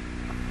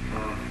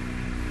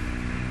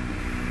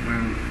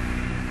 When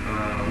a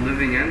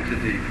living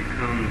entity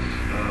becomes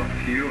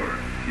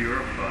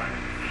purified,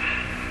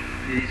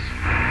 he's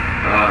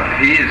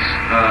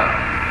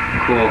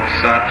called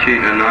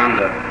Satchit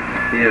Ananda.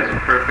 He has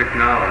perfect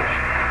knowledge.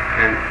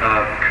 And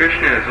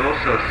Krishna is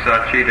also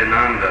Satchit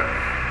Ananda.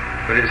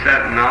 But is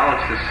that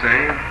knowledge the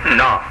same?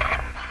 No.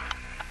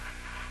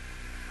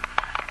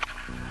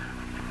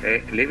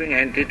 A living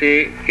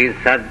entity is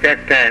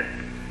subjected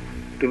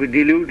to be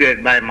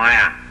deluded by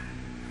Maya.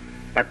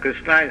 But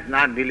Krishna is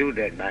not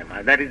deluded by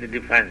Maya. That is the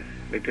difference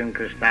between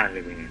Krishna and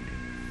living entity.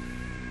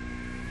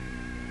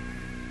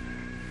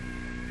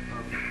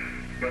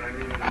 But I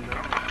mean, the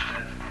knowledge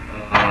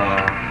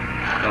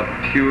that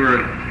a pure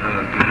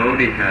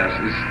devotee has,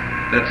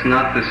 that's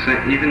not the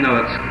same, even though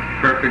it's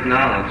perfect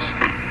knowledge.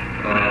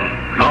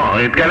 No,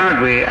 it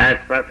cannot be as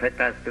perfect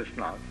as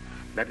Krishna.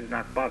 That is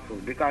not possible,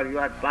 because you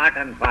are part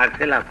and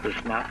parcel of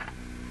Krishna.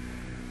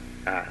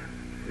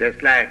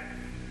 Just like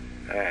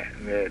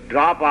a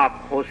drop of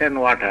ocean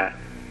water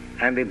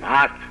and the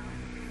vast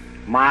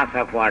mass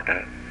of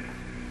water,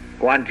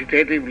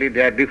 quantitatively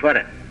they are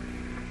different.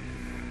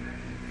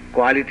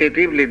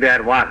 Qualitatively they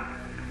are one.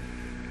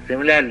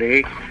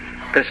 Similarly,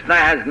 Krishna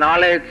has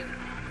knowledge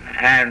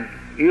and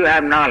you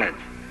have knowledge.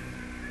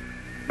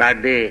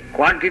 But the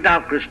quantity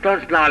of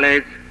Krishna's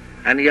knowledge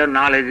and your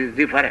knowledge is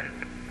different.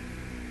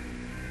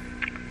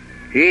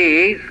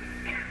 He is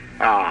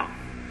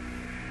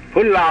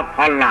full of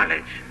all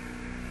knowledge.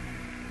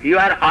 You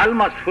are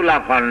almost full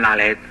of all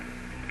knowledge,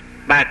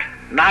 but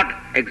not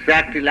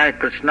exactly like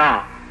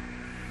Krishna.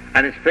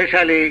 And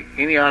especially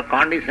in your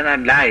conditional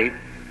life,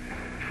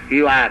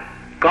 you are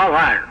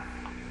covered.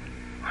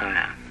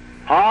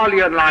 All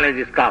your knowledge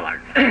is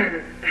covered.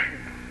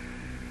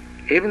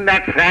 Even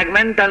that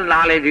fragmental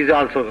knowledge is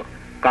also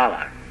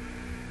covered.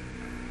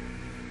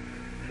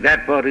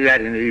 Therefore we are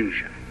in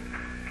illusion.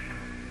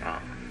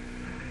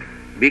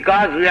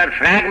 Because we are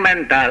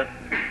fragmental,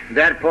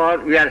 therefore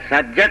we are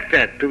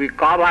subjected to be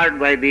covered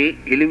by the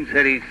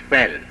illusory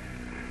spell.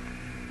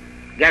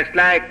 Just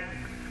like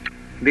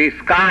the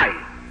sky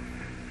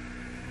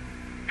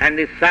and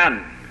the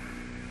sun.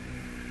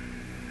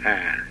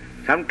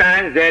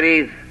 Sometimes there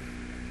is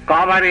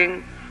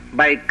covering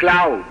by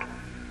cloud.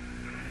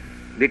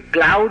 The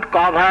cloud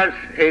covers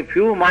a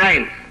few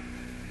miles,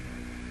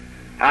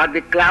 or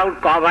the cloud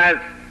covers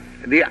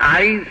the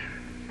eyes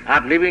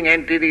of living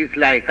entities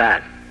like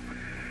us.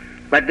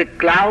 But the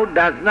cloud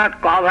does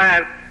not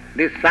cover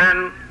the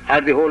sun or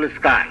the whole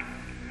sky.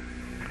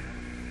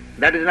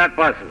 That is not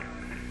possible.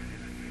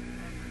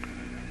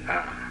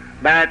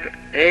 But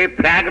a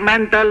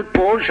fragmental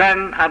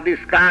portion of the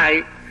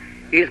sky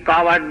is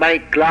covered by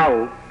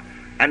cloud,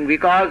 and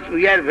because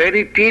we are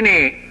very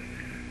teeny,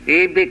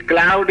 if the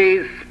cloud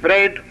is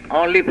spread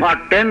only for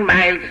 10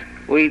 miles,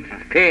 we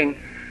think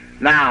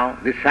now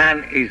the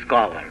sun is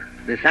covered.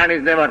 The sun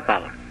is never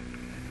covered.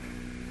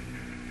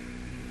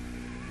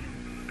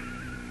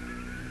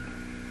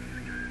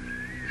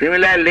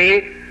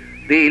 Similarly,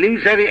 the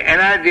illusory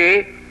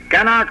energy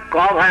cannot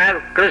cover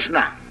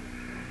Krishna,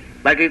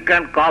 but it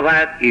can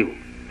cover you.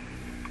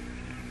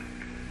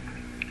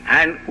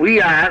 And we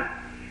are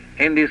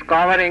in this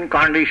covering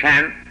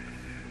condition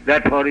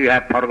Therefore you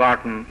have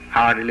forgotten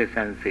our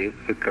relationship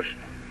with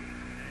Krishna.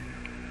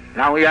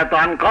 Now we have to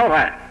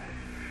uncover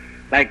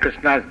by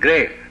Krishna's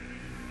grace.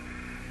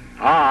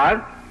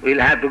 Or we'll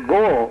have to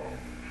go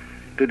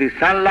to the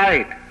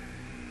sunlight.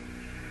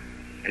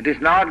 It is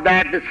not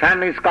that the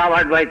sun is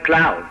covered by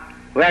cloud.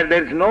 Where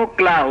there is no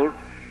cloud,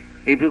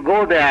 if you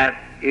go there,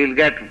 you will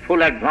get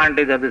full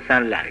advantage of the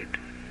sunlight.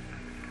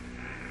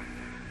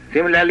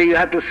 Similarly, you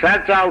have to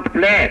search out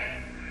place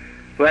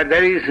where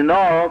there is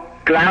no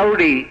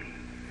cloudy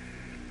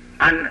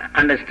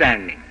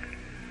understanding.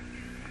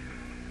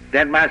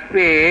 There must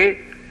be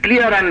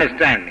clear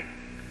understanding.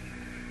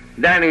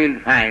 Then you will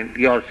find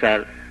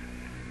yourself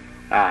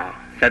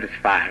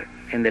satisfied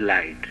in the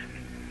light.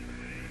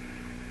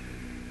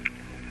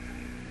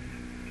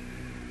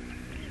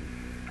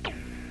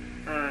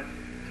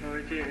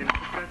 In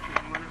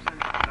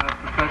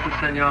Professor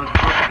Sanyal's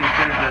book, he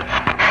says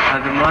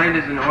that the mind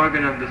is an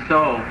organ of the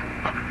soul.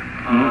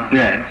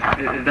 Yes.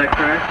 Is that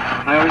correct?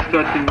 I always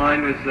thought the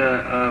mind was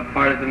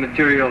part of the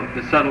material,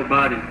 the subtle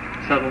body,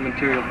 subtle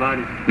material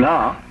body.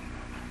 No,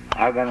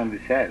 organ of the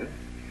cell.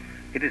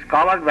 It is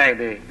covered by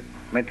the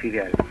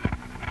material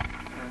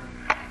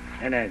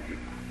energy.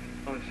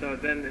 Oh, so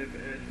then it's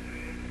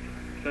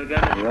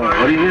part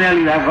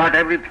originally you have got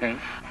everything.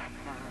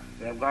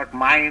 You have got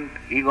mind,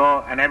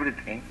 ego and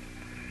everything.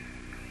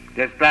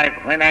 Just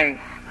like when I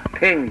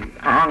think,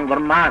 aham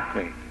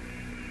brahmasmi,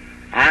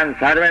 I am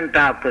servant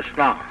of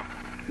Krishna,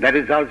 that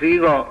is also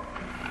ego.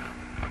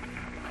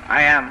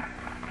 I am,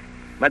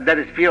 but that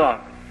is pure.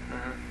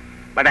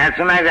 But as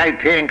soon as I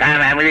think I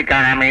am American,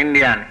 I am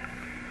Indian,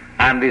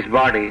 I am this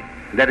body,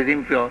 that is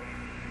impure.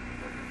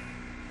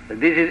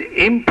 This is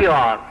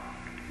impure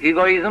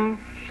egoism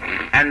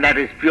and that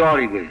is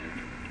pure egoism.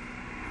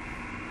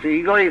 So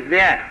ego is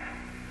there.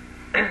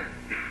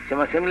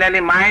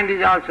 Similarly, mind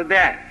is also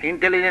there,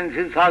 intelligence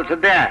is also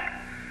there.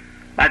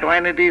 But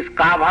when it is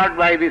covered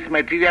by this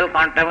material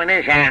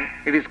contamination,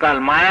 it is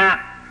called Maya.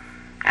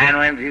 And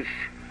when it is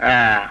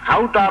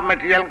out of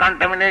material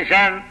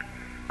contamination,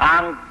 I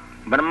am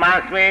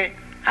Brahmasmi,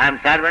 I am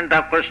servant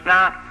of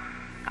Krishna,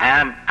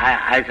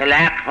 I shall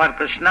act for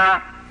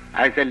Krishna,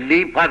 I shall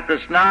live for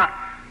Krishna,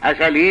 I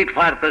shall eat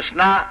for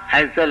Krishna,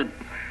 I shall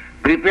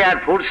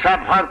prepare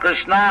foodstuff for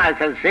Krishna, I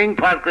shall sing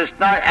for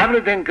Krishna,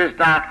 everything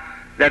Krishna,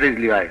 that is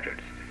liberated.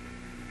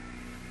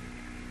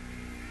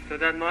 So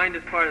that mind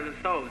is part of the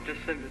soul, just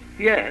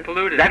yes,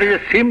 polluted. That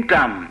is a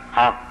symptom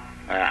of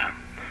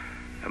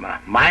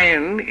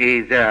mind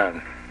is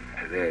the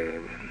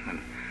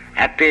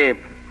active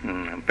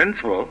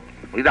principle.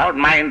 Without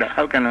mind,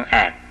 how can you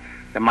act?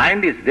 The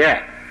mind is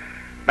there.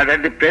 But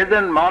at the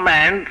present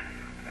moment,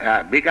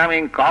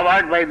 becoming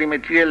covered by the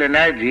material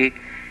energy,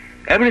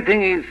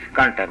 everything is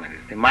contaminated.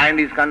 The mind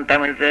is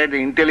contaminated, the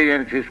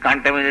intelligence is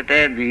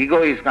contaminated, the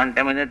ego is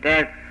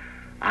contaminated,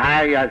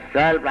 I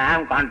yourself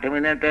am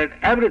contaminated,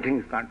 everything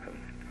is contaminated.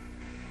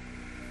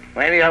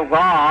 When you have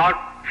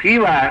got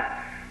fever,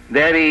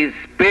 there is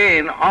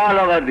pain all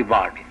over the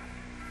body.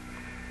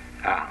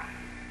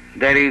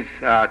 There is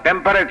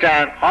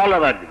temperature all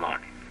over the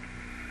body.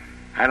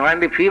 And when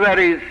the fever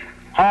is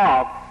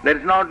off, there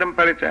is no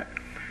temperature.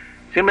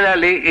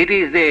 Similarly, it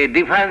is the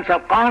difference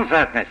of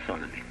consciousness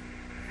only.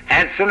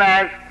 As soon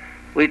as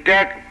we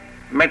take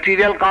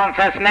material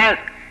consciousness,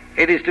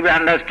 it is to be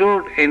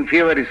understood in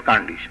feverish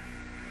condition.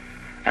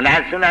 And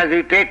as soon as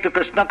we take to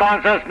Krishna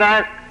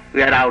consciousness,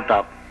 we are out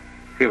of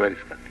feverish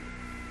condition.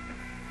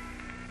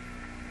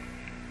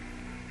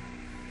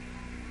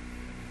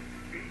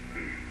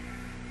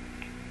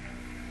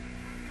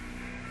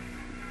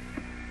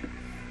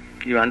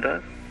 You want to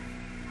ask?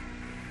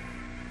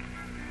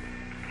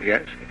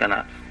 Yes, you can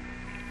ask.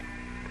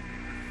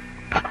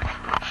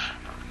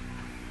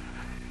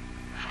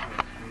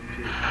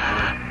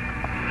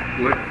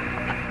 What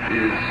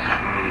is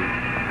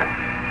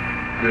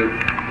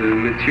the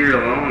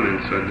material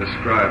elements are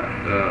described?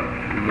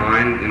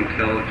 Mind,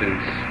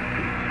 intelligence,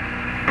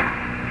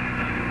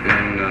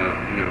 and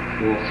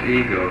false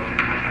ego.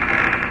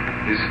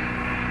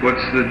 What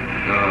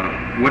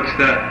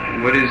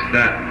is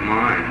that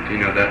mind?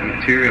 That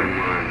material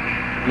mind.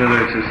 In other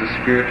words, is a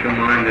spiritual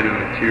mind and a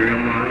material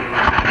mind?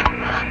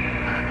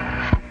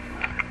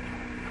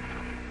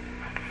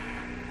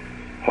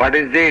 What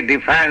is the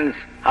difference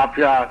of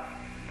your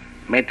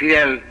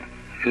material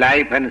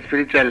life and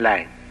spiritual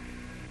life?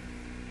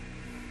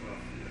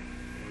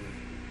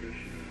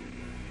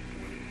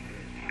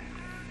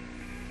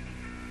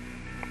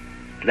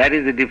 That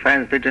is the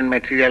difference between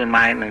material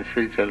mind and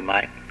spiritual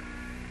mind.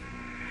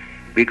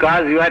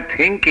 Because you are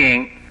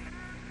thinking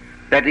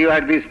that you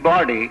are this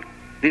body,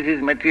 this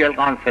is material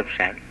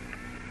conception.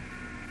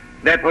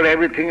 Therefore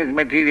everything is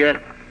material.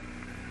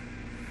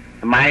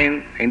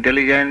 Mind,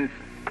 intelligence,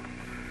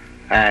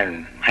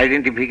 and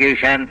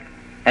identification,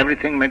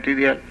 everything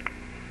material.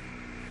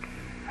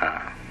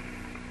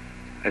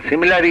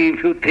 Similarly,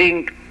 if you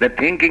think, that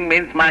thinking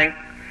means mind,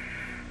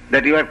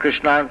 that you are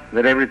Krishna,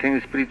 that everything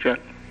is spiritual.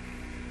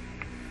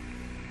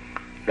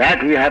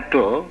 That we have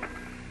to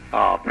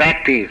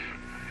practice.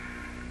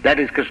 That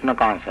is Krishna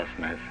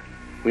consciousness.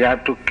 We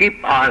have to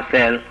keep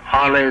ourselves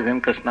always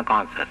in Krishna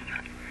consciousness.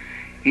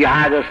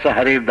 Ihajasya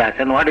Haridasa.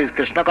 And what is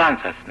Krishna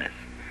consciousness?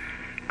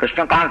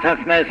 Krishna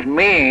consciousness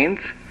means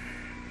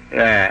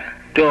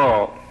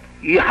to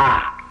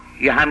iha.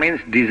 Iha means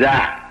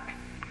desire.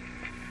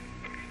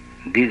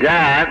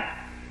 Desire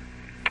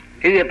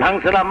is a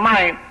function of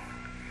mind.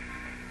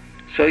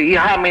 So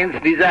iha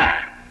means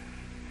desire.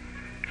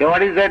 So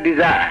what is the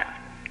desire?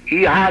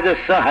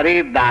 Ihajasya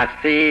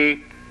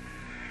Haridasi.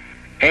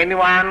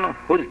 Anyone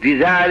whose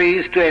desire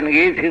is to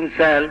engage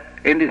himself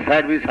in the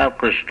service of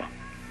Krishna.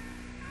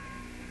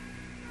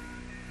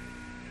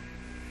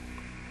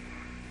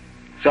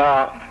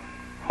 So,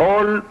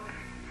 whole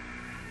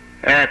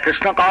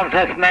Krishna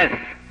consciousness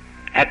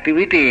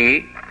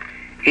activity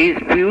is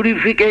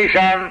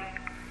purification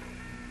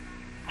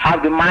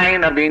of the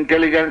mind, of the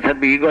intelligence, of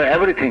the ego,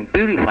 everything,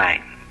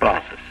 purifying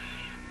process.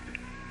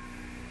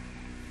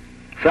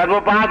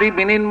 Sarvapadi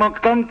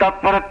vininmuktam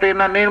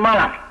tatparatena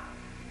nirmalam.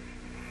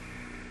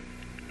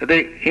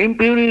 The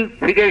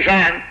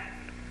impurification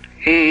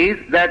is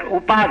that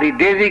upadhi,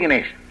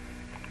 designation.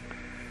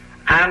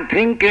 I am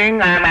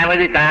thinking, I am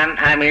American,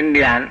 I am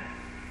Indian.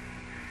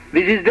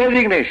 This is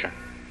designation.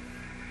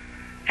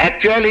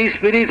 Actually,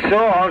 spirit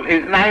soul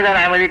is neither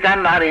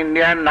American, nor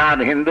Indian, nor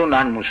Hindu,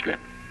 nor Muslim.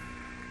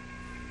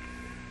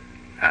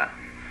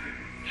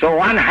 So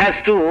one has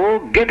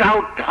to get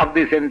out of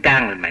this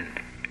entanglement,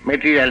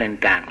 material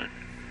entanglement.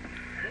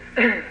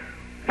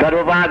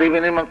 Sarvapadi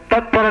vinimam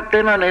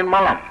tatparatena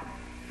nirmalam.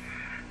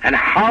 And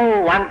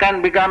how one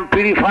can become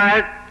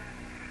purified?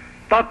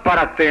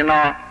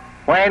 Tatparatena,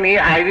 when he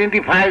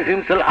identifies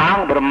himself,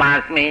 Aham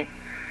Brahmasmi,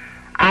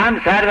 I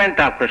am servant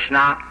of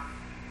Krishna,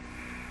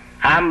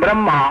 I am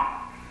Brahma,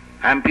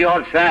 I am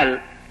pure self,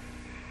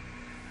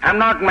 I am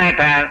not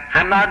matter, I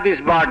am not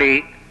this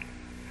body.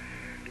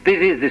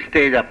 This is the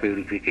stage of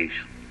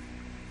purification.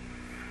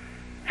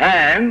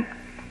 And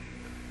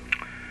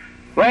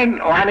when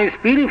one is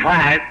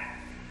purified,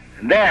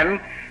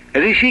 then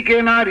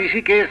Rishikena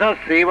Rishikesa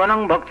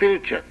Sevanam Bhakti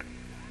Uchyat.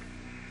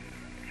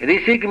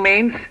 Rishik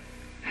means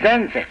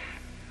senses.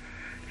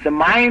 The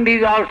mind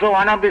is also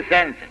one of the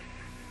senses.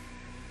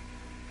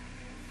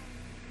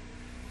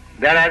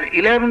 There are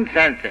 11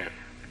 senses.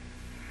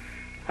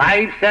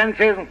 5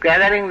 senses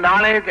gathering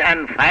knowledge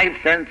and 5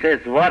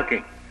 senses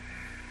working.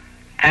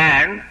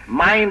 And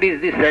mind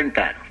is the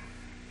center.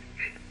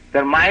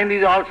 The mind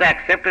is also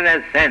accepted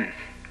as sense.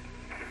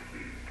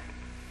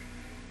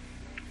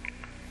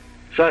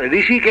 So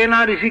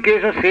Rishikena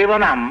Rishikesa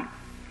Sevanam,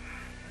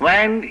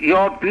 when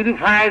your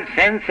purified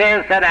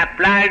senses are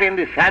applied in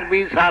the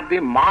service of the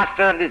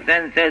master of the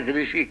senses,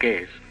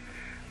 Rishikesh,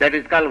 that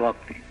is called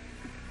bhakti.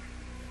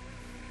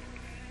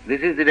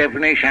 This is the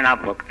definition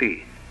of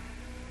bhakti.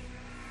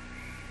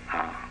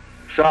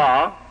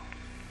 So,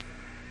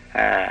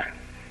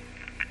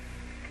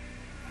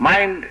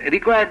 mind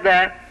requires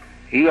that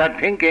you are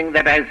thinking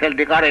that I shall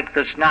decorate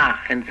Krishna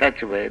in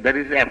such a way. That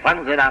is a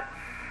function of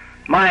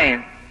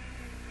mind.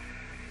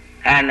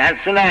 And as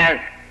soon as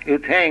you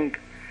think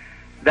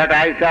that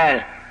I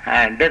shall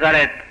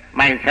decorate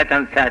my such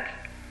and such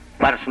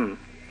person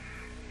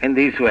in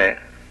this way,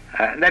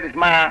 that is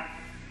Maya.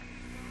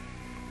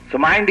 So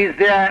mind is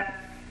there.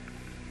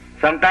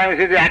 Sometimes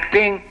it is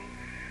acting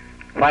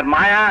for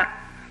Maya,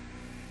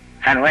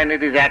 and when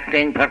it is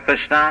acting for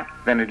Krishna,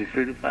 then it is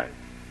purified.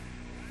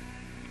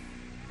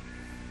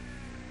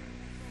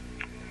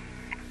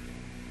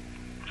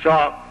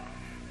 So,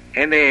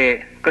 in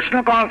the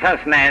Krishna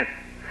consciousness,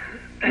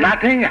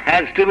 nothing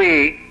has to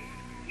be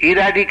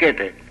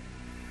eradicated.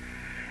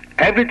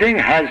 Everything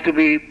has to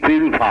be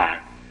purified.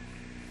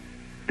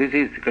 This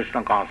is the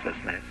Krishna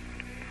consciousness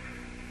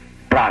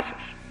process.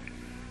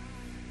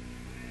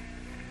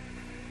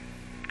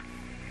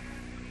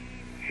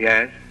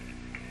 Yes?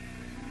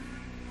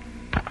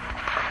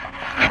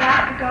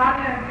 About the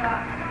Godhead,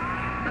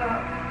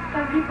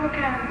 some people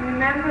can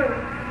remember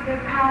their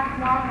past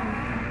lives.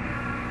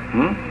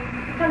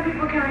 Some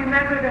people can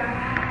remember their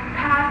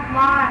past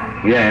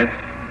lives. Yes.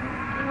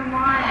 In the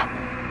mind.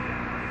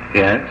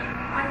 Yes.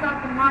 I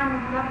thought the mind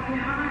was left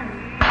behind.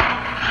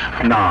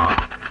 No.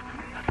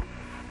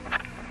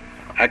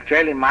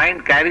 Actually,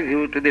 mind carries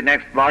you to the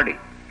next body.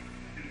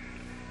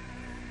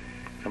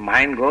 The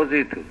mind goes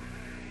with you.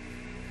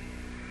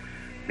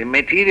 The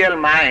material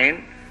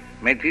mind,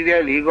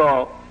 material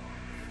ego,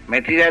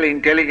 material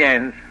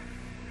intelligence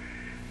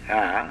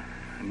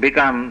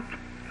becomes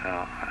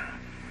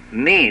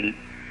nil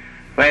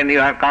when you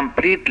are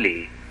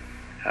completely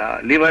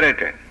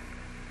liberated.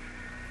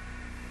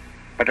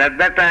 But at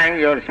that time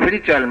your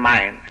spiritual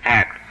mind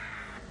acts.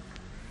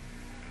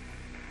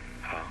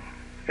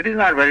 It is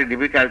not very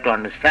difficult to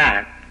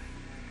understand.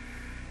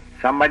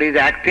 Somebody is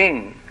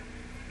acting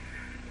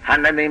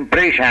under the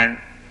impression,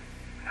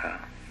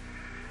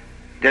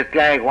 just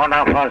like one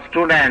of our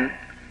students,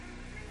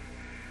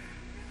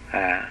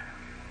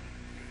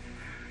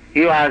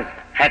 he was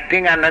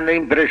acting under the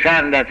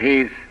impression that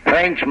he is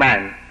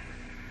Frenchman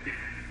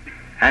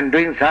and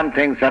doing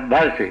something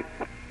subversive.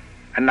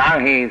 And now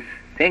he is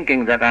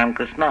thinking that I am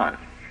Krishna.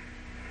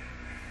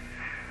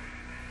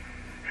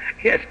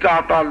 He has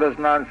stopped all those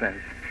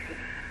nonsense.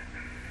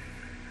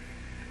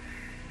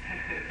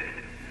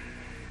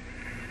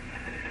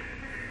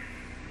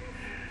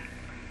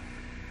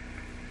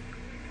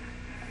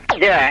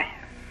 Here,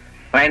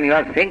 when you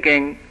are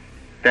thinking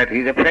that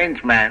he's a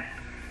Frenchman,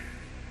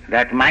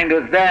 that mind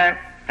was there,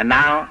 and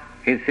now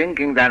he's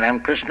thinking that I'm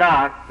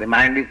Krishna, the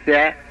mind is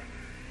there.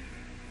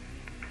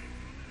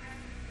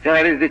 So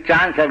where is the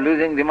chance of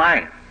losing the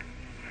mind?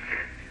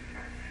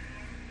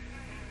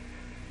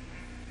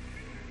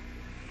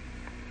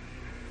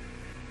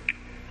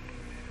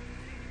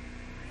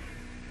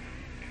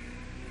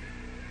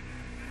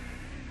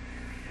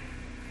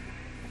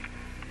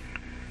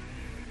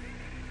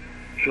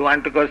 You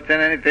want to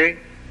question anything?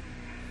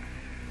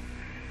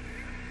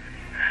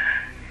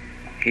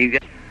 He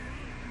just...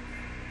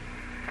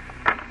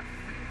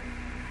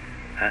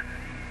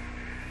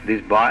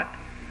 This boy?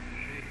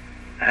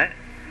 Huh?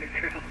 The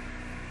girl.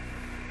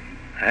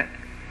 Huh?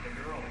 The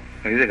girl.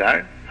 He's a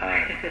girl?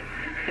 Ah.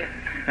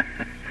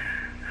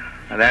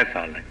 That's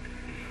all right.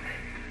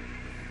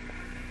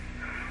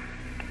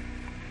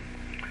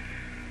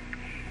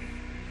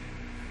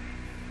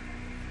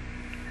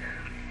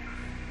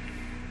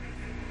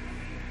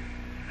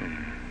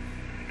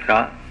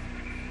 So,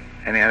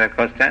 any other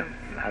question?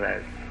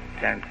 Other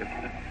chances?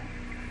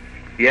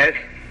 Yes?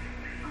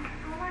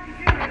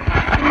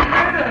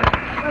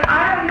 But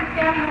I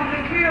understand how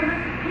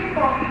materialistic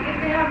people, if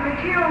they have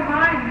material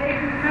mind, they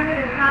can remember it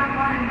as not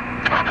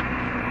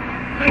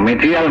mind.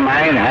 Material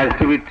mind has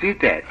to be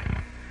treated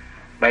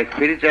by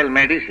spiritual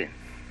medicine.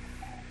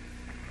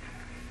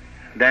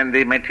 Then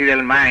the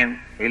material mind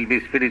will be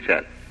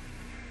spiritual.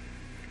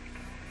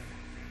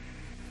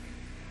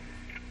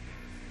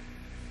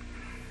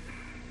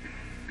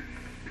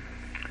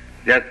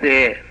 Just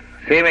the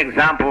same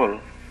example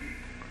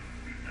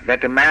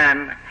that a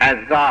man has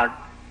got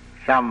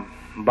some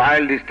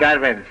bowel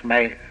disturbance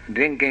by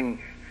drinking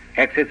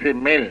excessive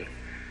milk,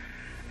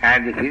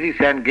 and the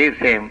physician gives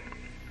him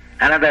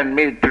another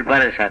milk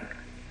preparation,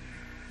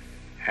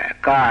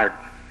 curd,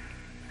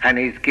 and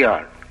he is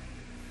cured.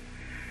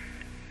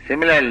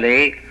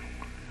 Similarly,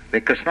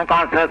 the Krishna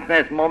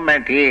consciousness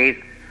movement is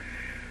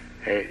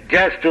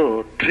just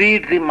to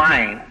treat the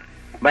mind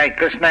by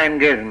Krishna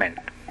engagement.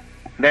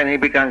 Then he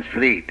becomes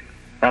freed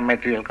from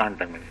material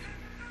contamination.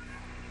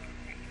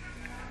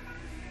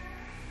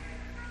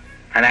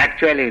 And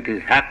actually it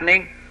is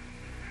happening.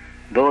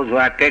 Those who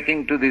are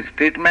taking to this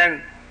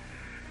treatment,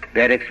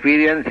 they are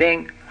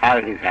experiencing how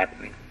it is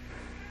happening.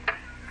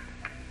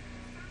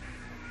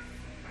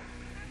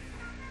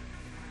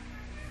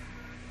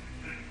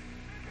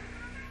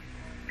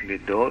 The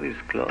door is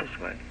closed,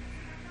 right?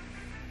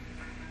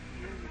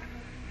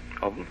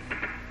 Open.